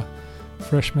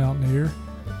Fresh Mountaineer,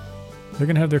 they're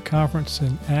going to have their conference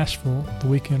in Asheville the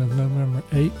weekend of November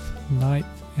 8th, 9th,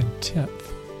 and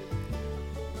 10th.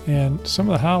 And some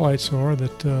of the highlights are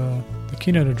that the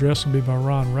keynote address will be by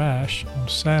Ron Rash on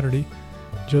Saturday.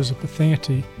 Joseph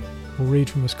Pathanti will read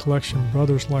from his collection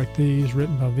Brothers Like These,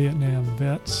 written by Vietnam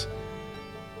vets.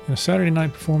 And a Saturday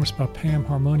night performance by Pam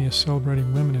Harmonious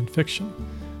celebrating women in fiction.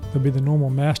 There'll be the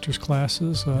normal master's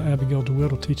classes. Abigail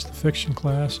DeWitt will teach the fiction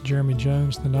class, Jeremy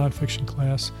Jones the nonfiction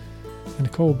class, and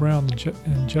Nicole Brown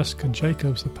and Jessica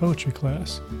Jacobs, the poetry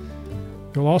class.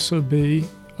 There'll also be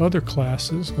other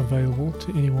classes available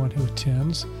to anyone who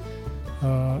attends,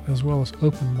 as well as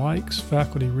open mics,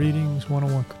 faculty readings,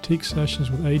 one-on-one critique sessions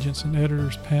with agents and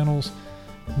editors, panels,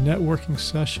 networking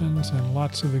sessions, and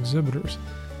lots of exhibitors.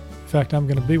 In fact, I'm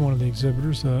going to be one of the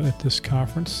exhibitors at this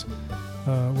conference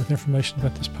with information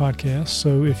about this podcast.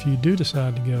 So if you do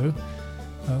decide to go,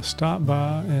 stop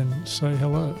by and say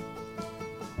hello.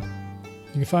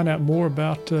 You can find out more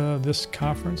about this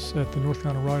conference at the North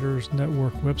Carolina Writers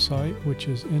Network website, which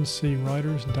is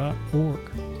ncwriters.org.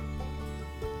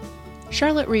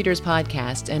 Charlotte Readers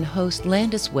Podcast and host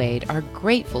Landis Wade are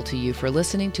grateful to you for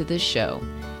listening to this show.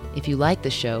 If you like the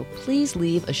show, please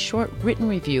leave a short written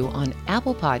review on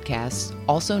Apple Podcasts,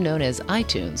 also known as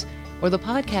iTunes, or the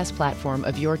podcast platform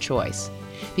of your choice,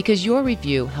 because your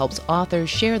review helps authors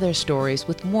share their stories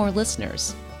with more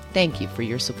listeners. Thank you for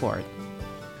your support.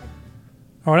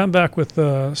 All right, I'm back with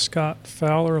Scott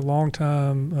Fowler,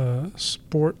 longtime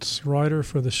sports writer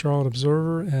for the Charlotte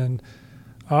Observer and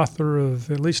author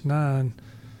of at least 9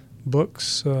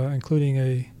 books, including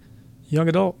a young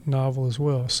adult novel as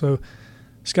well. So,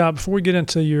 Scott, before we get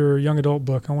into your young adult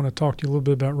book, I want to talk to you a little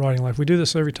bit about writing life. We do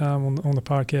this every time on the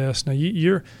podcast. Now,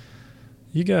 you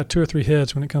got 2 or 3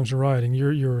 heads when it comes to writing.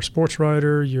 You're a sports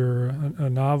writer. You're a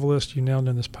novelist. You've now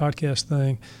done this podcast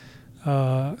thing.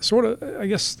 I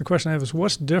guess the question I have is,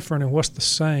 what's different and what's the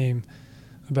same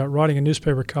about writing a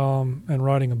newspaper column and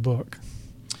writing a book?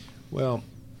 Well,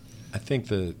 I think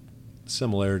the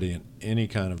similarity in any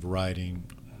kind of writing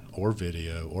or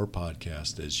video or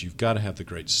podcast is you've got to have the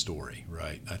great story,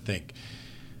 right? I think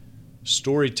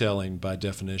storytelling, by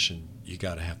definition, you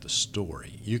got to have the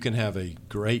story. You can have a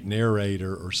great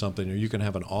narrator or something, or you can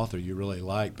have an author you really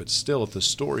like, but still, if the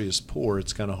story is poor,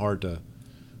 it's kind of hard to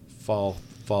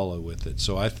follow with it.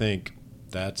 So I think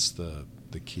that's the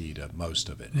key to most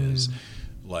of it is,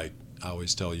 like I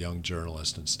always tell young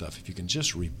journalists and stuff, if you can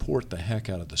just report the heck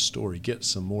out of the story, get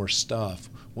some more stuff.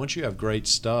 Once you have great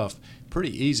stuff,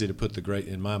 pretty easy to put the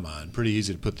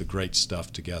great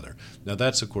stuff together. Now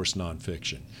that's of course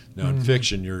nonfiction. Now in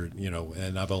fiction,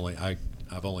 and I've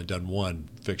only done one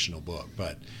fictional book,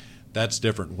 but that's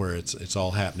different where it's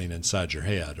all happening inside your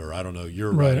head, or I don't know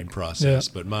your writing process,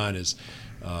 but mine is,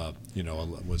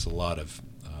 was a lot of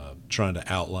trying to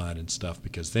outline and stuff,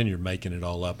 because then you're making it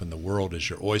all up and the world is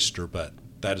your oyster, but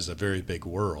that is a very big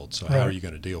world. So how are you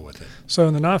going to deal with it? So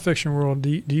in the nonfiction world,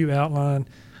 do you outline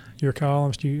your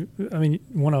columns?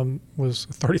 One of them was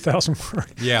a 30,000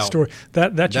 word story.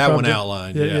 That one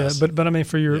outlined. Yes. But I mean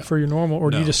for your normal, or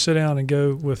do you just sit down and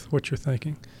go with what you're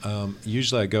thinking?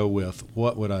 Usually I go with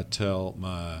what would I tell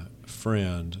my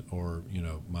friend or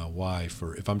my wife,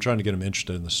 or if I'm trying to get them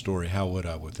interested in the story, how would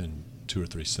I within 2 or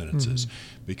 3 sentences,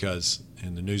 because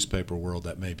in the newspaper world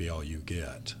that may be all you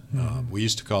get. We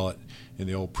used to call it in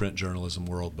the old print journalism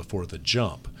world before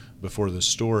the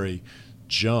story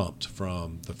jumped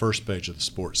from the first page of the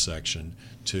sports section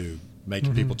to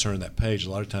making people turn that page.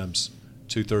 A lot of times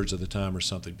 2/3 of the time or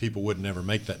something, people would never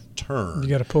make that turn. You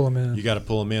got to pull them in. You got to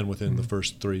pull them in within the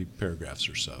first 3 paragraphs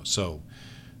or so. So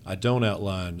I don't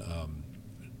outline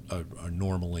a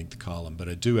normal length column, but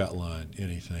I do outline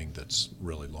anything that's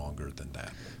really longer than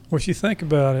that. Well, if you think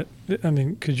about it, I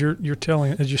mean, because you're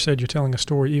telling, as you said, you're telling a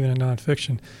story even in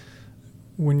nonfiction.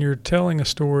 When you're telling a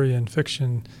story in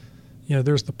fiction,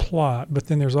 there's the plot, but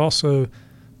then there's also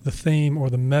the theme or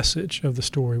the message of the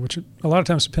story, which a lot of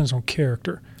times depends on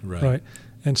character, right?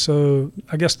 And so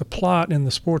I guess the plot in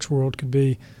the sports world could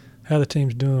be how the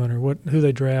team's doing, or who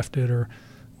they drafted, or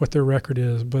what their record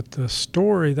is, but the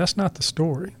story, that's not the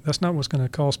story. That's not what's going to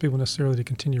cause people necessarily to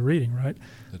continue reading, right?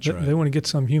 That's right. They want to get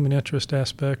some human interest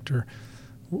aspect, or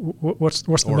what's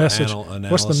the message?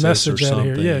 What's the message out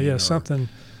of here? Yeah, something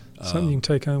you can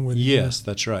take home with you. Yes,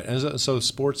 that's right. And so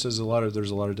sports is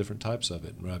there's a lot of different types of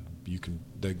it.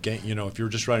 The game, if you're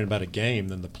just writing about a game,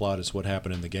 then the plot is what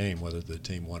happened in the game, whether the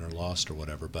team won or lost or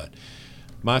whatever. But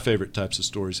my favorite types of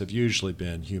stories have usually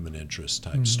been human interest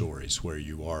type stories, where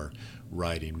you are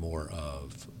writing more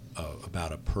of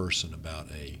about a person, about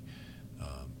a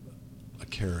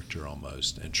character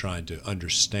almost, and trying to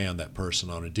understand that person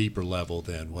on a deeper level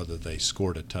than whether they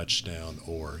scored a touchdown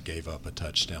or gave up a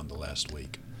touchdown the last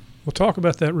week. We'll talk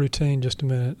about that routine just a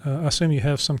minute. I assume you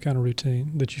have some kind of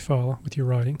routine that you follow with your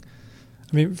writing.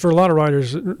 I mean, for a lot of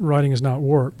writers, writing is not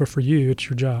work, but for you, it's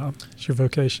your job. It's your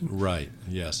vocation. Right,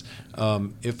 yes.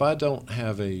 If I don't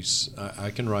have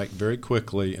I can write very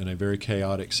quickly in a very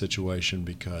chaotic situation,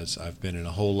 because I've been in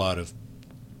a whole lot of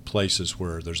places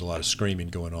where there's a lot of screaming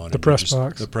going on. The press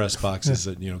box. The press boxes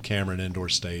at Cameron Indoor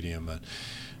Stadium.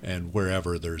 and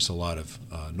wherever there's a lot of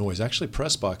noise. Actually,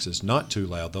 press box is not too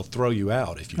loud. They'll throw you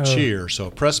out if you cheer. So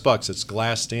a press box that's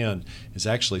glassed in is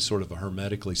actually sort of a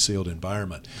hermetically sealed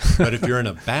environment. But if you're in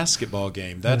a basketball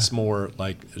game, that's more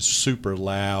like super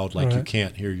loud, like you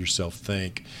can't hear yourself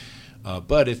think.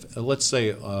 But if let's say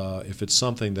if it's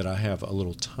something that I have a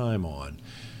little time on,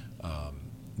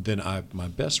 then my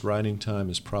best writing time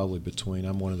is probably between,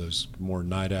 I'm one of those more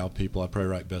night owl people. I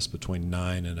probably write best between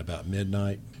 9 and about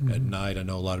midnight. At night, I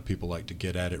know a lot of people like to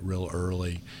get at it real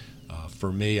early.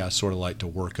 For me, I sort of like to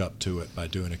work up to it by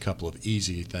doing a couple of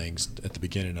easy things at the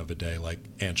beginning of a day, like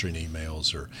answering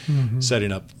emails or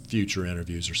setting up future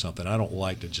interviews or something. I don't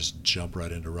like to just jump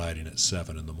right into writing at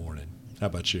 7 in the morning. How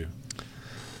about you?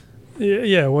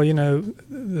 Yeah, well,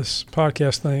 this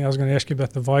podcast thing, I was going to ask you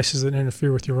about the vices that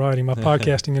interfere with your writing. My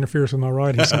podcasting interferes with my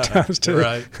writing sometimes, too.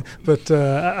 Right. But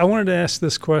I wanted to ask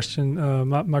this question.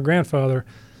 My grandfather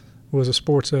was a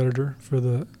sports editor for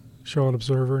the Charlotte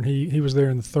Observer, and he was there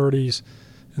in the 30s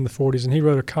and the 40s, and he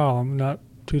wrote a column, not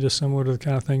too dissimilar to the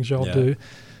kind of things y'all do.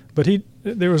 But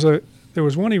there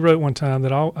was one he wrote one time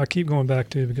that I keep going back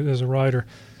to because as a writer,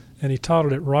 and he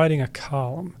titled it Writing a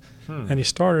Column. And he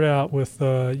started out with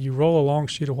you roll a long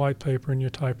sheet of white paper in your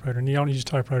typewriter, and you don't use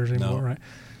typewriters anymore, right?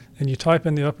 And you type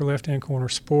in the upper left-hand corner,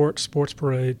 sports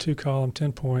parade, 2-column,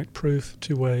 10-point, proof,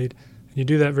 2-wade, and you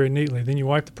do that very neatly. Then you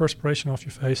wipe the perspiration off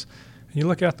your face, and you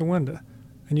look out the window,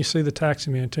 and you see the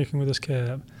taxi man tinkering with his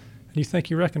cab, and you think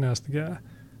you recognize the guy.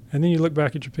 And then you look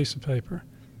back at your piece of paper,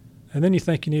 and then you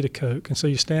think you need a Coke, and so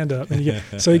you stand up, and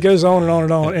so he goes on and on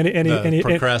and on, and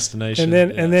procrastination,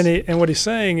 and what he's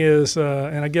saying is,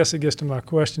 and I guess it gets to my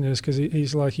question is because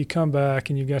he's like, you come back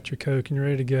and you got your Coke and you're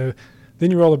ready to go,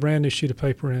 then you roll a brand new sheet of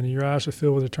paper in, and your eyes are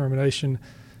filled with determination,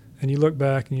 and you look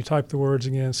back and you type the words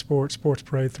again, sports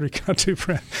parade,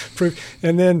 3-2 proof,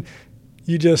 and then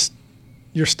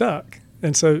you're stuck.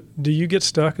 And so do you get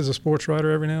stuck as a sports writer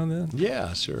every now and then?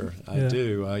 Yeah, sure. I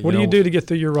do. What do you do to get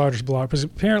through your writer's block? Because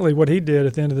apparently what he did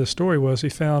at the end of this story was he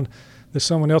found that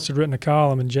someone else had written a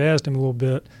column and jazzed him a little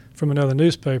bit from another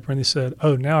newspaper, and he said,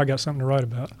 oh, now I got something to write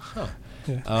about. Huh.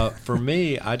 Yeah. For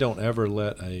me, I don't ever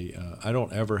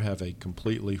have a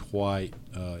completely white,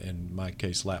 in my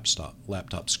case,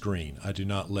 laptop screen. I do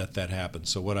not let that happen.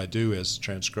 So what I do is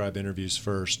transcribe interviews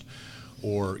first,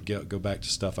 or go back to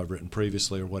stuff I've written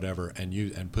previously or whatever,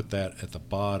 and put that at the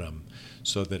bottom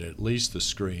so that at least the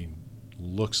screen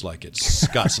looks like it's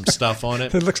got some stuff on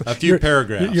it. It looks like a few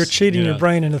paragraphs. You're cheating your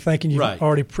brain into thinking you've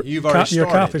already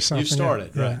copied something. You've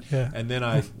started, right. Yeah. And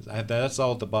then that's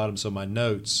all at the bottom, so my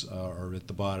notes are at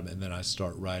the bottom, and then I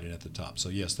start writing at the top. So,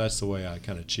 yes, that's the way I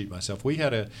kind of cheat myself. We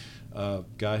had a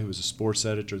guy who was a sports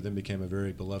editor, then became a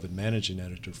very beloved managing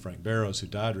editor, Frank Barrows, who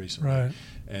died recently. Right.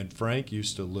 And Frank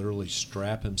used to literally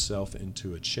strap himself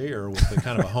into a chair with a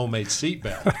kind of a homemade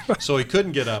seatbelt, so he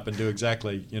couldn't get up and do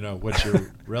exactly what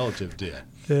your relative did.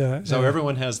 Yeah. So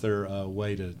everyone has their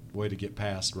way to get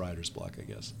past writer's block, I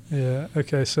guess. Yeah.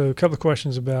 Okay. So a couple of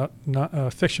questions about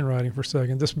fiction writing for a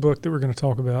second. This book that we're going to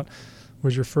talk about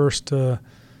was your first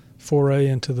foray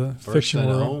into the fiction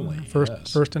world.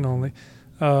 First and only.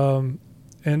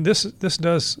 And this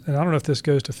does, and I don't know if this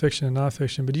goes to fiction and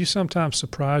nonfiction, but do you sometimes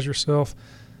surprise yourself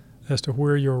as to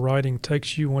where your writing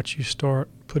takes you once you start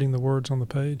putting the words on the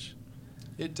page?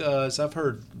 It does. I've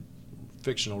heard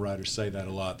fictional writers say that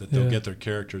a lot, that they'll get their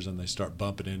characters and they start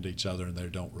bumping into each other and they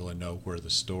don't really know where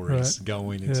the story's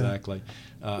going exactly.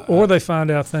 Or they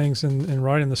find out things in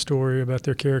writing the story about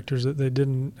their characters that they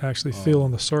didn't actually feel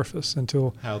on the surface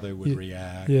until how they would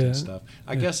react and stuff.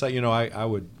 I guess I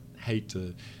would hate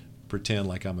to pretend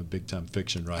like I'm a big-time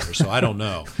fiction writer, so I don't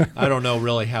know. I don't know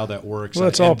really how that works. Well,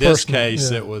 it's all personal. In this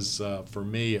case, it was for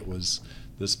me. It was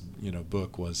this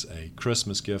book was a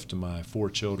Christmas gift to my 4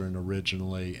 children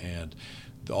originally, and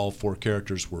all 4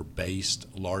 characters were based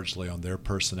largely on their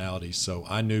personalities. So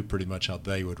I knew pretty much how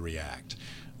they would react,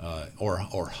 or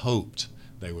hoped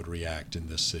they would react in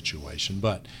this situation.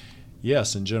 But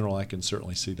yes, in general, I can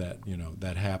certainly see that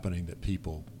that happening, that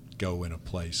people go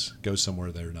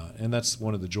somewhere they're not. And that's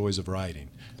one of the joys of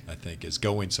writing, I think, is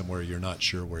going somewhere you're not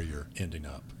sure where you're ending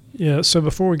up. Yeah, so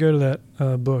before we go to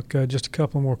that book, just a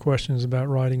couple more questions about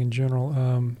writing in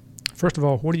general. First of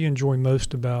all, what do you enjoy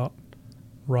most about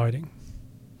writing?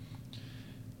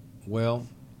 Well,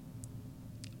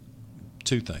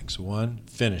 2 things. One,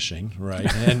 finishing, right,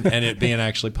 and it being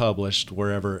actually published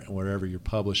wherever you're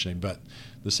publishing. But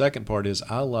the second part is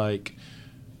I like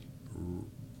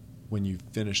when you've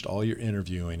finished all your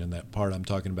interviewing, and that part I'm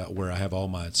talking about where I have all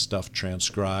my stuff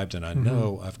transcribed and I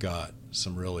know I've got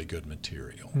some really good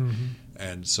material.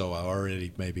 And so I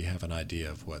already maybe have an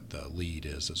idea of what the lead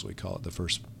is, as we call it, the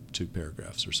first 2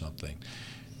 paragraphs or something.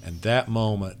 And that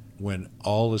moment when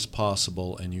all is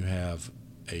possible and you have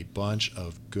a bunch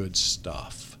of good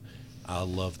stuff, I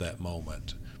love that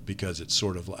moment because it's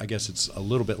sort of, I guess it's a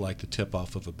little bit like the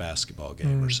tip-off of a basketball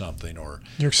game or something. Or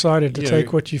you're excited to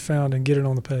take what you found and get it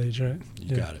on the page, right?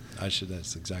 You got it.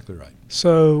 That's exactly right.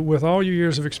 So with all your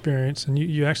years of experience, and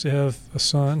you actually have a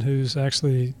son who's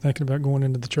actually thinking about going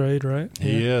into the trade, right?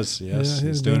 He is, yes.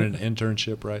 He's doing an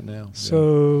internship right now.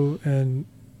 So, and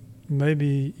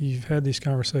maybe you've had these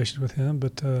conversations with him,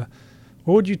 but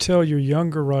what would you tell your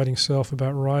younger writing self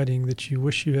about writing that you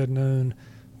wish you had known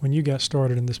when you got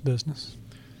started in this business?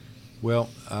 Well,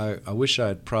 I wish I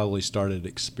had probably started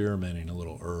experimenting a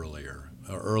little earlier.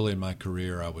 Early in my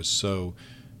career, I was so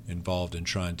involved in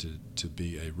trying to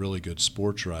be a really good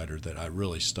sports writer that I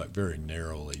really stuck very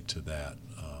narrowly to that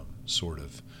sort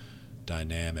of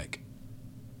dynamic.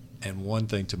 And one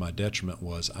thing to my detriment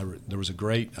was I went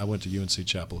to UNC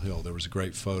Chapel Hill. There was a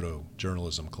great photo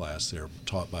journalism class there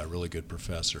taught by a really good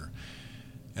professor.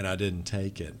 And I didn't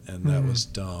take it, and that was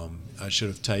dumb. I should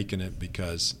have taken it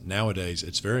because nowadays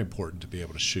it's very important to be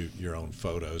able to shoot your own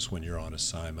photos when you're on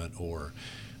assignment or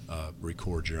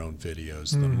record your own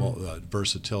videos. The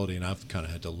versatility, and I've kind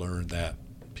of had to learn that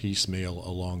piecemeal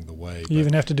along the way. You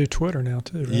even have to do Twitter now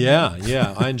too, right?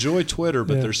 Yeah. I enjoy Twitter,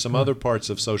 but there's some other parts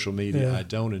of social media I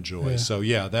don't enjoy. So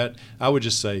that I would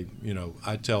just say,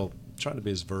 trying to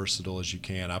be as versatile as you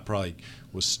can. I probably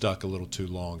was stuck a little too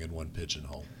long in one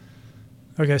pigeonhole.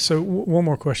 Okay, so one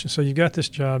more question. So you got this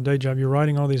day job, you're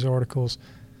writing all these articles.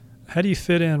 How do you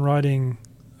fit in writing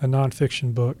a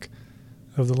nonfiction book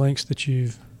of the lengths that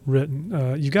you've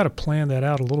written? You got to plan that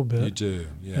out a little bit. You do,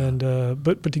 yeah. And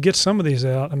but to get some of these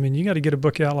out, I mean, you got to get a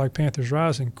book out like Panthers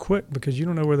Rising quick because you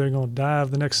don't know where they're going to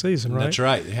dive the next season, right? That's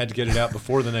right. They had to get it out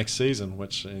before the next season,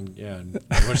 which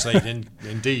they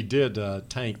indeed did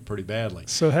tank pretty badly.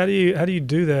 So how do you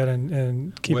do that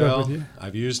and keep up with you?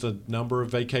 I've used a number of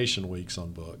vacation weeks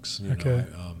on books. You know,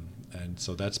 and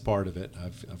so that's part of it.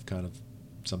 I've kind of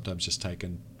sometimes just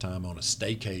taken time on a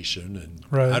staycation, and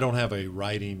I don't have a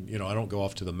writing, I don't go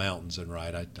off to the mountains and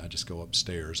write. I just go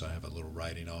upstairs. I have a little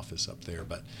writing office up there.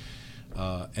 But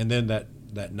and then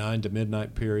that 9 to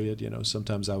midnight period,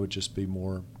 sometimes I would just be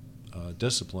more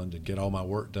disciplined and get all my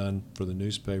work done for the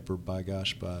newspaper by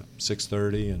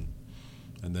 6:30,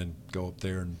 and then go up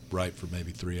there and write for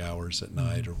maybe 3 hours at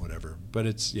night or whatever. But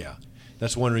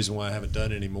that's one reason why I haven't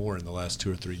done any more in the last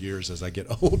 2 or 3 years. As I get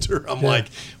older, I'm like,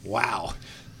 wow,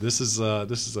 this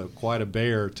is quite a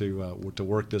bear to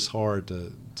work this hard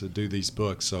to do these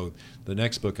books. So the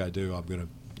next book I do, I'm gonna,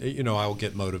 I'll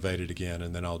get motivated again,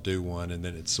 and then I'll do one, and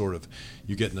then it's sort of,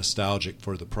 you get nostalgic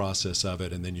for the process of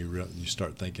it, and then you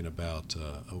start thinking about,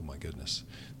 oh my goodness,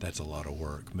 that's a lot of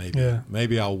work.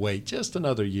 Maybe I'll wait just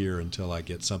another year until I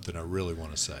get something I really want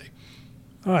to say.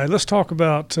 All right, let's talk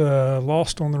about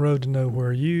Lost on the Road to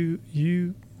Nowhere.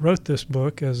 You wrote this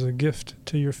book as a gift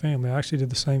to your family. I actually did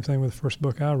the same thing with the first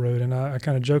book I wrote, and I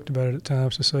kind of joked about it at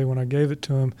times to say when I gave it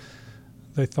to them,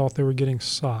 they thought they were getting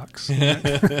socks.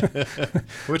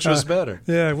 Which was better.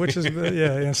 Yeah,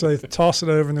 and so they toss it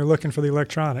over and they're looking for the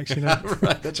electronics,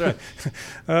 Right, that's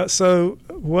right. So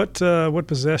what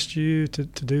possessed you to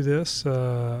do this,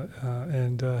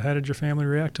 and how did your family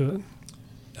react to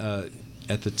it?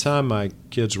 At the time, my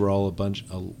kids were all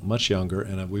much younger,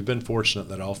 and we've been fortunate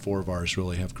that all 4 of ours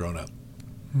really have grown up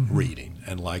reading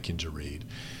and liking to read.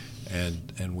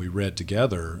 And we read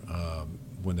together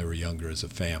when they were younger as a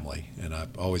family, and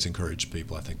I've always encouraged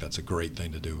people. I think that's a great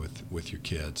thing to do with your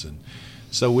kids. And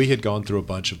so we had gone through a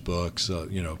bunch of books,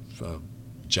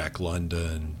 Jack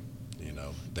London,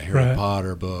 the Harry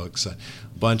Potter books, a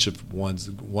bunch of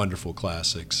wonderful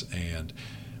classics. And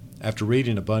after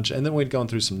reading a bunch, and then we'd gone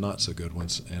through some not so good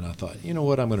ones, and I thought, you know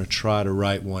what, I'm going to try to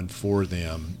write one for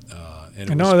them.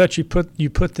 And not only that, you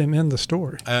put them in the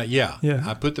story. Yeah.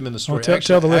 I put them in the story. Well,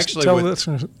 tell the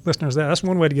listeners that. That's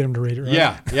one way to get them to read it,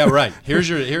 right? Yeah, right. Here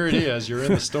it is. You're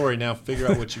in the story. Now figure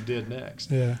out what you did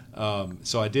next. Yeah.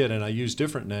 So I did, and I used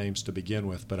different names to begin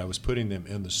with, but I was putting them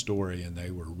in the story, and they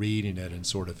were reading it and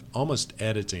sort of almost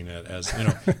editing it as,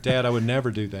 Dad, I would never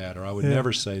do that, or I would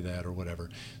never say that, or whatever.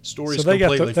 Stories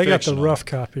completely fictional. They got the rough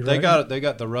copy, right? They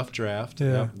got the rough draft.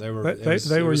 Yeah. They were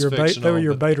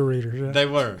your beta readers. Yeah. They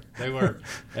were.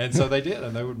 And so they did,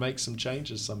 and they would make some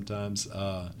changes sometimes.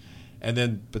 But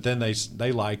then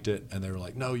they liked it, and they were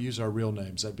like, "No, use our real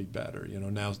names. That'd be better."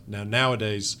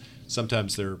 Nowadays,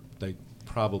 sometimes they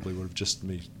probably would have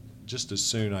just as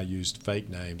soon I used fake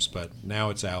names, but now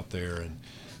it's out there, and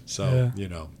so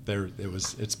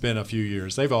it's been a few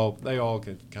years. They all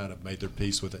kind of made their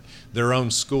peace with it. Their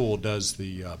own school does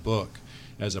the book.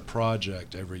 as a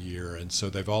project every year, and so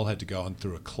they've all had to go on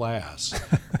through a class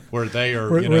where they are,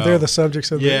 where they're the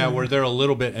subjects of where they're a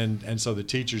little bit, and so the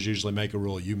teachers usually make a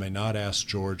rule: you may not ask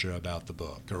Georgia about the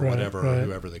book or whatever, or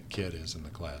whoever the kid is in the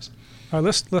class. All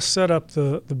right, let's set up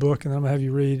the book, and I'm gonna have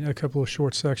you read a couple of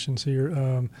short sections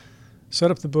here. Set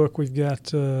up the book. We've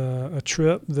got a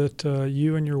trip that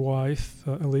you and your wife,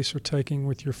 Elise, are taking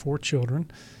with your 4 children.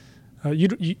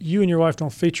 You and your wife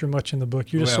don't feature much in the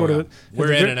book. You're just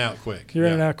we're in and out quick. You're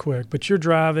in and out quick, but you're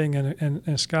driving,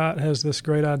 and Scott has this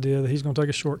great idea that he's going to take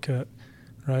a shortcut,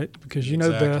 right? Because you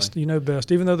know best. You know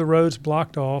best. Even though the road's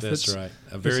blocked off. That's right.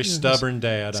 A very stubborn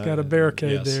dad. It's got a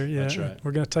barricade there. Yeah, that's right.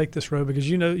 We're going to take this road because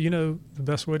you know the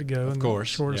best way to go, of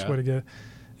course, the shortest way to go.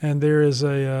 And there's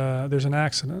an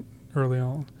accident early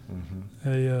on.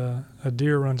 Mm-hmm. A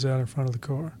deer runs out in front of the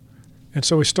car, and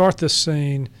so we start this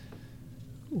scene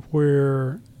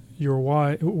where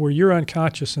you're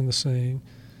unconscious in the scene.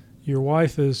 Your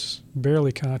wife is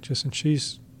barely conscious, and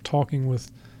she's talking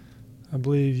with, I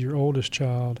believe, your oldest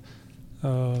child,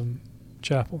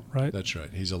 Chapel, right? That's right.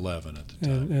 He's 11 at the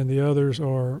time. And the others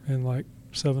are in like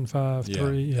 7, 5,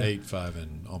 3. 8, 5,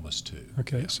 and almost 2.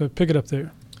 Okay, so pick it up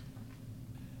there.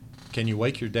 Can you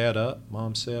wake your dad up,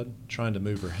 Mom said, trying to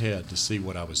move her head to see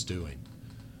what I was doing.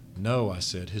 No, I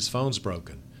said. His phone's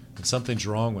broken, and something's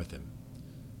wrong with him.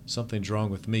 Something's wrong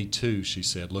with me, too, she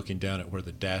said, looking down at where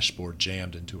the dashboard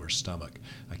jammed into her stomach.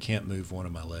 I can't move one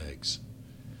of my legs.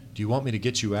 Do you want me to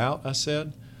get you out? I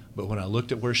said. But when I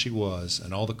looked at where she was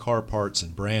and all the car parts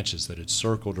and branches that had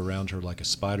circled around her like a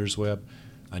spider's web,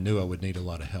 I knew I would need a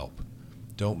lot of help.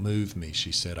 Don't move me,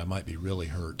 she said. I might be really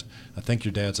hurt. I think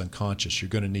your dad's unconscious. You're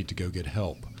going to need to go get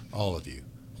help, all of you.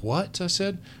 What? I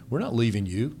said. We're not leaving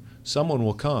you. Someone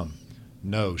will come.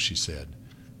 No, she said.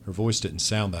 Her voice didn't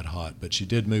sound that hot, but she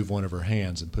did move one of her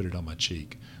hands and put it on my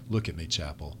cheek. Look at me,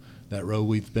 Chapel. That road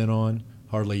we've been on,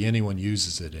 hardly anyone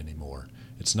uses it anymore.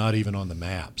 It's not even on the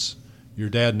maps. Your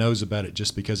dad knows about it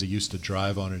just because he used to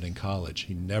drive on it in college.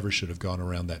 He never should have gone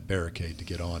around that barricade to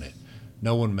get on it.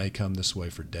 No one may come this way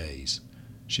for days.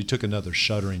 She took another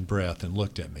shuddering breath and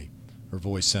looked at me. Her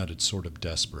voice sounded sort of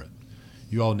desperate.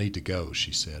 You all need to go,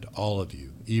 she said. All of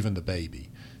you, even the baby.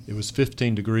 It was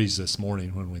 15 degrees this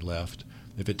morning when we left.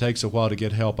 If it takes a while to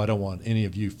get help, I don't want any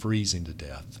of you freezing to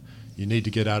death. You need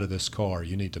to get out of this car.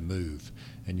 You need to move.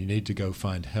 And you need to go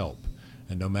find help.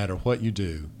 And no matter what you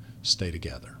do, stay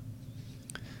together.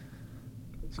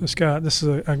 So, Scott, this is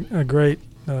a great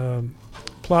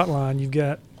plot line. You've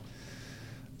got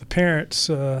the parents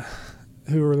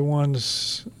who are the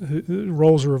ones who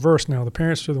roles are reversed now. The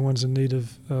parents are the ones in need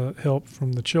of help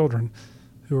from the children,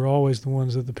 who are always the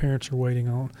ones that the parents are waiting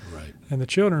on. Right. And the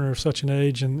children are of such an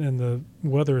age and the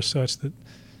weather is such that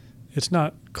it's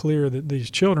not clear that these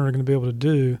children are going to be able to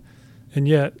do, and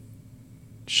yet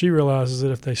she realizes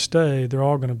that if they stay, they're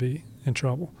all going to be in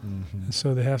trouble. Mm-hmm. And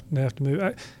so they have to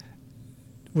move.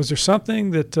 Was there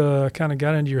something that kind of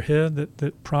got into your head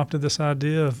that prompted this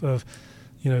idea of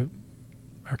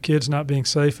our kids not being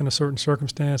safe in a certain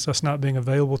circumstance, us not being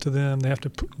available to them, they have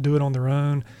to do it on their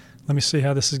own? Let me see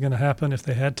how this is going to happen if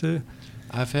they had to.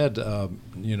 I've had,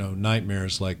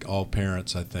 nightmares like all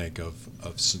parents, I think, of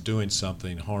doing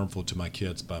something harmful to my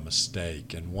kids by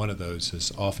mistake. And one of those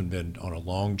has often been on a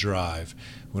long drive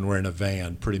when we're in a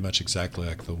van, pretty much exactly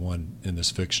like the one in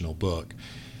this fictional book.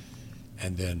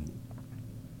 And then,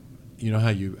 you know how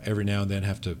you every now and then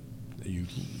have to,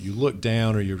 you look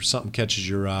down or something catches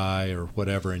your eye or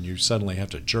whatever, and you suddenly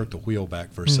have to jerk the wheel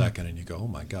back for a second, and you go, oh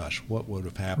my gosh, what would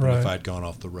have happened if I'd gone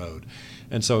off the road?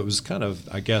 And so it was kind of,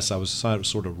 I guess I was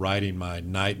sort of writing my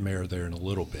nightmare there in a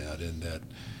little bit, in that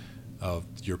of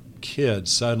your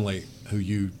kids suddenly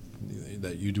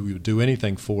that you would do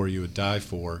anything for, you would die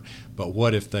for, but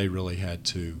what if they really had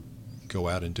to go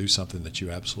out and do something that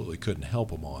you absolutely couldn't help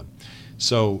them on?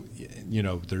 So,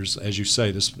 there's, as you say,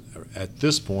 at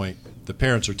this point, the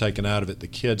parents are taken out of it. The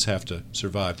kids have to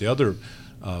survive. The other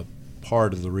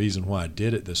part of the reason why I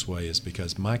did it this way is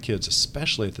because my kids,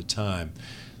 especially at the time,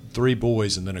 3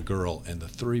 boys and then a girl, and the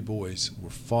 3 boys were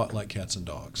fought like cats and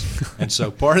dogs. And so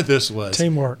part of this was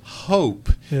teamwork, hope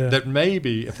that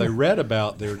maybe if they read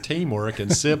about their teamwork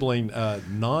and sibling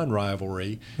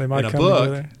non-rivalry in a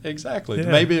book,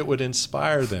 maybe it would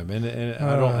inspire them. And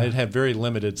it had very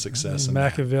limited success.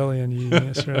 Machiavellian,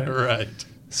 yes, right. Right.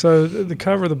 So the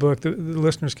cover of the book, the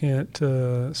listeners can't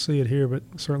see it here, but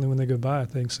certainly when they go by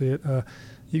it, they can see it.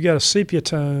 You got a sepia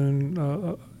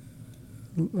tone.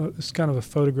 It's kind of a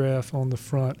photograph on the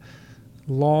front.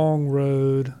 Long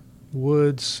road,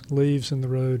 woods, leaves in the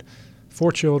road.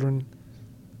 4 children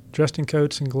dressed in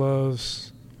coats and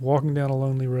gloves, walking down a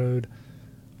lonely road.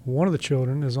 One of the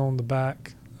children is on the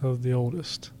back of the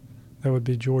oldest. That would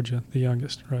be Georgia, the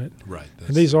youngest, right? Right.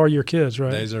 And these are your kids, right?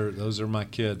 Those are my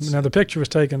kids. Now the picture was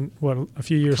taken a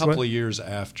few years. A couple of years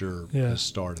after the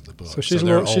start of the book. So she's a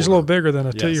little bigger than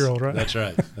a 2-year-old, right? That's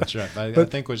right. That's right. I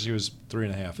think when she was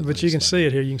 3.5. But you can see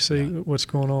it here. You can see what's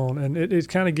going on, and it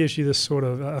kind of gives you this sort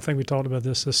of. I think we talked about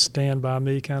this Stand By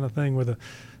Me kind of thing, where the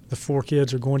 4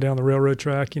 kids are going down the railroad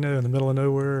track, in the middle of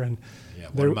nowhere, and. Yeah,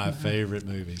 one of my favorite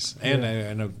movies,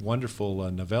 and a wonderful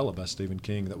novella by Stephen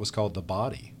King that was called The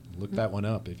Body. Look that one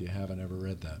up if you haven't ever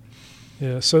read that.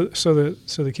 Yeah, so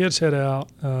the kids head out.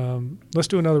 Let's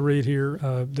do another read here.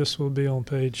 This will be on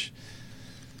page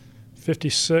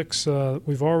 56.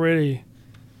 We've already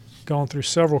gone through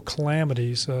several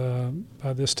calamities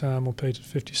by this time on page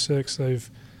 56.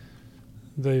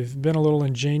 They've been a little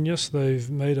ingenious. They've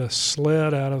made a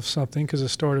sled out of something because it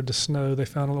started to snow. They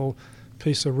found a little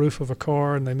piece of roof of a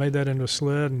car, and they made that into a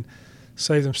sled and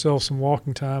saved themselves some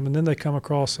walking time. And then they come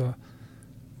across a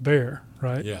bear,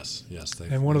 right? Yes.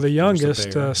 And one of the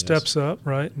youngest steps up,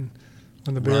 right? And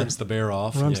when the bear runs the bear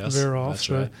off. That's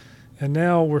right. And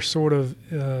now we're sort of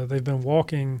they've been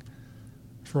walking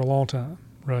for a long time,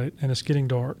 right? And it's getting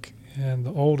dark, and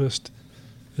the oldest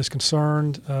is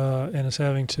concerned and is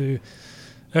having to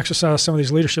exercise some of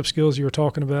these leadership skills you were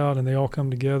talking about, and they all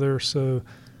come together. So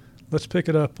let's pick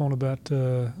it up on about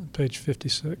page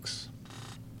 56.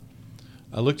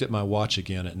 I looked at my watch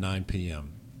again at 9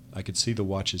 p.m. I could see the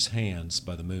watch's hands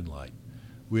by the moonlight.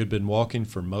 We had been walking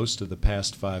for most of the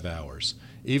past 5 hours,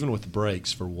 even with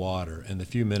breaks for water and the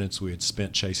few minutes we had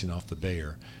spent chasing off the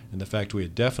bear, and the fact we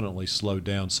had definitely slowed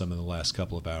down some in the last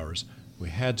couple of hours. We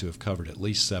had to have covered at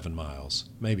least 7 miles,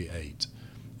 maybe 8.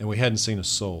 And we hadn't seen a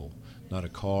soul, not a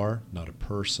car, not a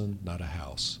person, not a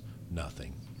house,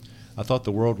 nothing. I thought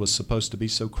the world was supposed to be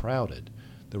so crowded.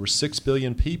 There were 6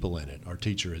 billion people in it, our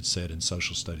teacher had said in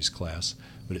social studies class,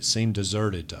 but it seemed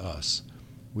deserted to us.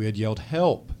 We had yelled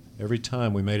help every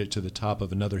time we made it to the top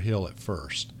of another hill at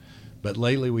first, but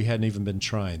lately we hadn't even been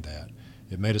trying that.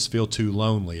 It made us feel too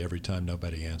lonely every time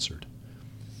nobody answered.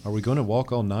 Are we going to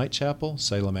walk all night, Chapel?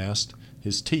 Salem asked.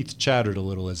 His teeth chattered a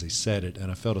little as he said it,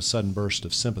 and I felt a sudden burst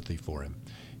of sympathy for him.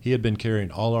 He had been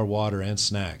carrying all our water and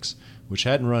snacks, which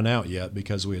hadn't run out yet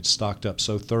because we had stocked up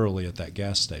so thoroughly at that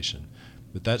gas station.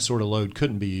 But that sort of load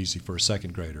couldn't be easy for a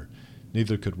second grader.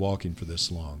 Neither could walking for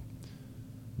this long.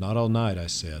 Not all night, I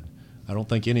said. I don't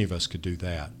think any of us could do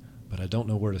that, but I don't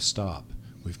know where to stop.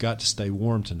 We've got to stay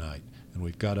warm tonight, and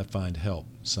we've got to find help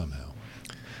somehow.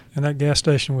 And that gas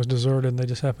station was deserted, and they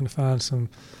just happened to find some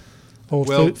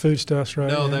old foodstuffs, right?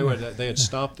 No, they had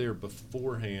stopped there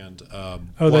beforehand.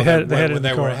 They had it in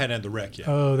the car. Hadn't had the wreck yet.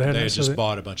 Oh, they had just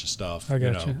bought a bunch of stuff. I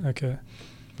got you. Okay.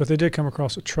 But they did come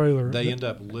across a trailer. They end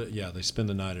up, they spend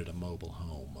the night at a mobile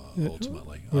home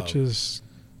ultimately, which is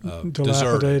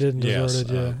dilapidated and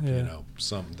deserted. Yes,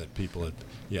 something that people had.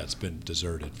 Yeah, it's been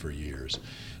deserted for years.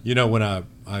 When I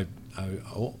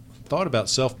thought about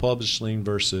self-publishing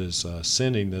versus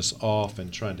sending this off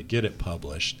and trying to get it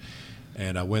published,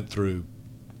 and I went through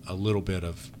a little bit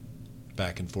of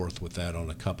back and forth with that on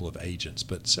a couple of agents.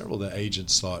 But several of the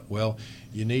agents thought, well,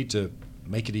 you need to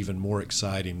make it even more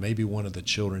exciting. Maybe one of the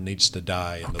children needs to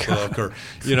die in the book, or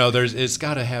it's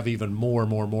got to have even more.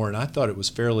 And I thought it was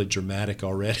fairly dramatic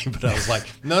already, but I was like,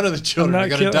 none of the children are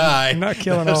going to die. I'm not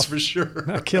killing that's off for sure.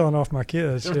 Not killing off my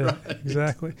kids. Yeah, right.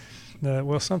 Exactly.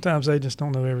 Well, sometimes they just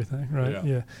don't know everything, right?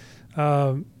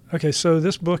 Yeah. Okay, so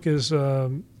this book is a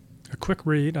quick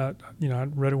read. I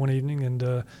read it one evening, and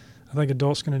I think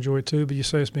adults can enjoy it too. But you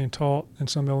say it's being taught in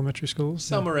some elementary schools.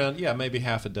 Some around, maybe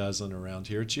half a dozen around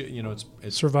here.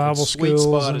 It's survival its sweet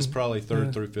skills. Spot is probably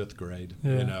third through fifth grade.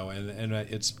 And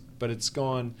it's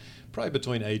gone probably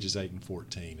between ages 8 and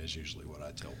 14 is usually what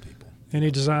I tell people. Any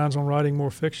designs on writing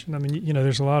more fiction? I mean,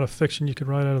 there's a lot of fiction you could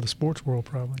write out of the sports world,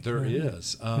 probably. There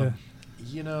is. I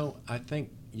think.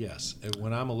 Yes,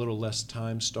 when I'm a little less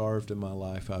time-starved in my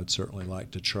life, I would certainly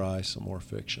like to try some more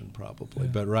fiction, probably.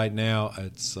 Yeah. But right now,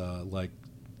 it's like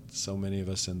so many of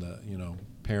us in the,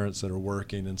 parents that are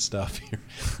working and stuff.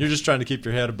 You're just trying to keep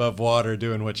your head above water,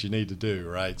 doing what you need to do,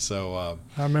 right? So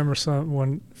I remember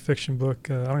one fiction book.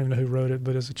 I don't even know who wrote it,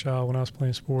 but as a child, when I was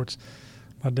playing sports,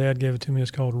 my dad gave it to me. It's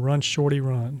called Run, Shorty,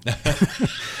 Run.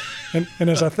 and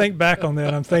as I think back on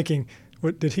that, I'm thinking,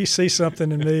 did he see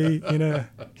something in me?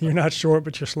 You're not short,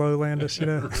 but you're slow, Landis.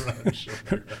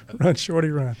 Run, Shorty,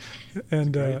 Run.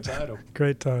 And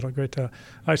great title. All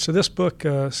right, so this book,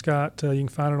 Scott, you can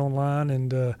find it online,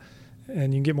 and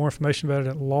And you can get more information about it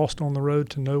at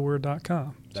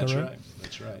lostontheroadtonowhere.com. That's right.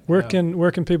 That's right.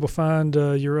 Where can people find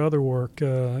your other work?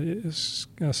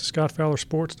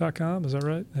 ScottFowlerSports.com, is that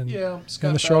right? And the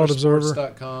Charlotte Observer.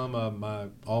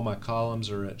 ScottFowlerSports.com. All my columns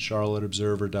are at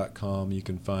CharlotteObserver.com. You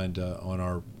can find on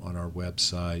our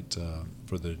website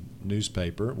for the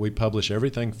newspaper. We publish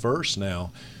everything first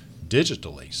now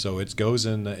digitally, so it goes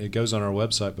on our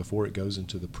website before it goes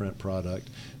into the print product.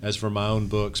 As for my own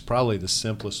books, probably the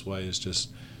simplest way is just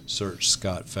search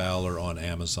Scott Fowler on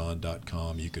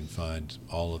Amazon.com. You can find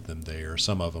all of them there.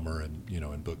 Some of them are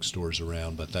in bookstores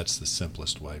around, but that's the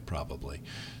simplest way probably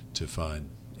to find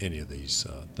any of these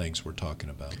things we're talking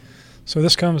about. So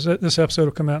this episode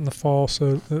will come out in the fall.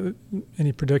 So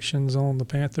any predictions on the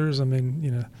Panthers? I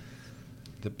mean,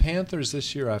 the Panthers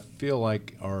this year I feel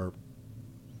like are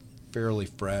fairly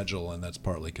fragile, and that's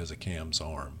partly because of Cam's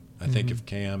arm. I think if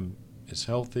Cam is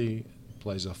healthy,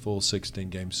 plays a full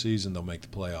 16-game season, they'll make the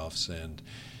playoffs, and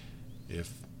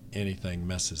if anything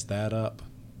messes that up,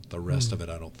 the rest of it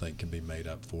I don't think can be made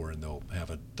up for, and they'll have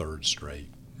a third straight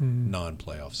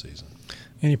non-playoff season.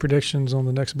 Any predictions on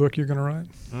the next book you're going to write?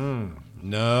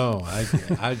 No,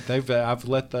 I've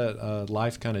let that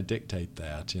life kind of dictate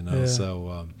that,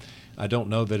 so I don't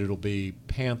know that it'll be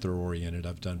Panther-oriented.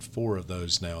 I've done 4 of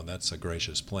those now, and that's a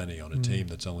gracious plenty on a team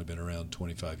that's only been around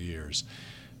 25 years.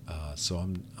 So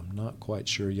I'm not quite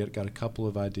sure yet. Got a couple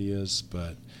of ideas,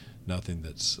 but nothing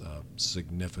that's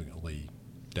significantly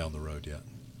down the road yet.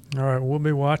 All right, we'll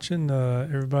be watching.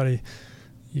 Everybody,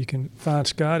 you can find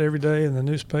Scott every day in the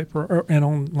newspaper and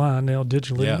online now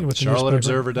digitally. Yeah, with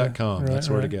CharlotteObserver.com. That's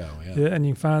where to go. Yeah, and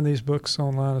you can find these books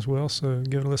online as well. So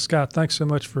give it a listen. Scott, thanks so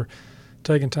much for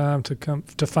taking time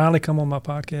to finally come on my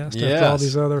podcast after all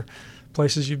these other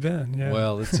places you've been. Yeah.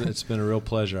 Well, it's been a real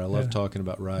pleasure. I love talking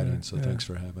about writing, so thanks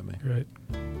for having me. Great.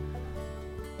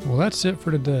 Well, that's it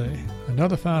for today.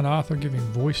 Another fine author giving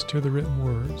voice to the written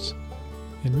words.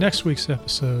 In next week's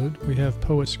episode, we have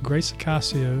poets Grace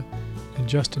Acacio and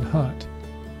Justin Hunt,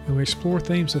 and we explore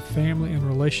themes of family and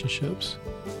relationships,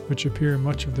 which appear in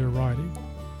much of their writing.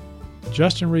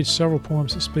 Justin reads several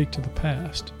poems that speak to the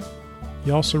past.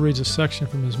 He also reads a section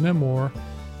from his memoir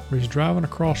where he's driving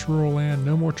across rural land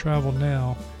no more traveled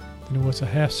now than it was a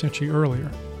half-century earlier,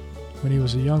 when he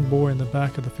was a young boy in the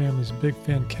back of the family's Big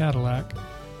Fin Cadillac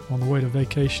on the way to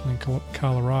vacation in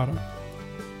Colorado.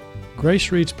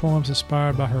 Grace reads poems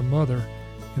inspired by her mother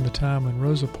in the time when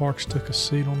Rosa Parks took a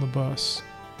seat on the bus,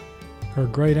 her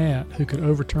great aunt who could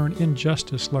overturn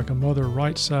injustice like a mother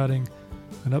right-siding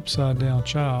an upside-down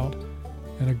child,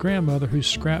 and a grandmother whose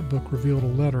scrapbook revealed a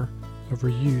letter of her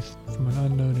youth from an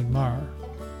unknown admirer.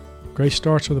 Grace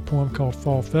starts with a poem called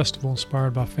Fall Festival,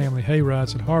 inspired by family hay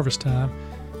rides at harvest time,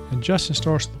 and Justin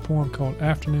starts with a poem called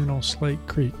Afternoon on Slate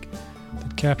Creek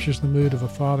that captures the mood of a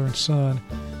father and son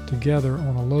together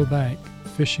on a low bank,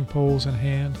 fishing poles in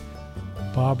hand,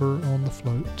 bobber on the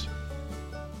float.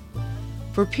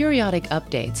 For periodic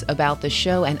updates about the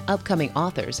show and upcoming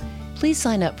authors, please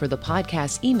sign up for the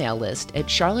podcast email list at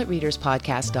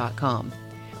charlottereaderspodcast.com.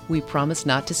 We promise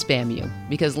not to spam you,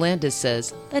 because Landis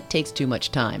says that takes too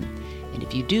much time. And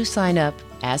if you do sign up,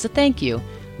 as a thank you,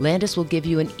 Landis will give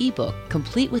you an ebook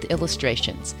complete with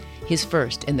illustrations, his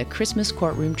first in the Christmas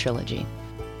Courtroom trilogy.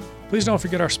 Please don't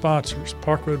forget our sponsors,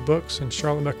 Park Road Books and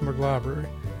Charlotte Mecklenburg Library.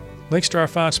 Links to our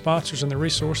fine sponsors and their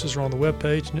resources are on the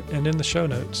webpage and in the show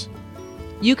notes.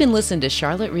 You can listen to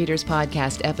Charlotte Readers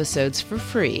Podcast episodes for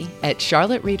free at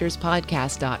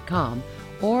charlottereaderspodcast.com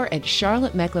or at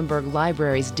Charlotte Mecklenburg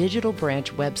Library's digital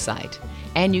branch website.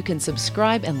 And you can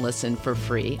subscribe and listen for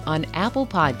free on Apple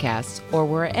Podcasts or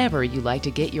wherever you like to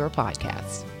get your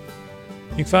podcasts.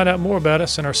 You can find out more about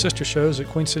us and our sister shows at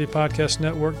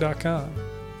QueenCityPodcastNetwork.com.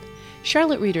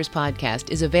 Charlotte Readers Podcast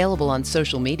is available on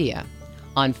social media.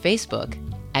 On Facebook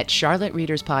at Charlotte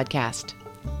Readers Podcast.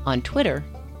 On Twitter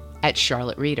at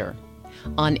Charlotte Reader.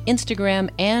 On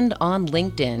Instagram and on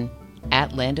LinkedIn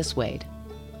at Landis Wade.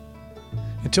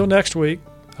 Until next week,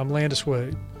 I'm Landis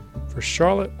Wade for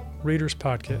Charlotte Readers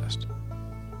Podcast.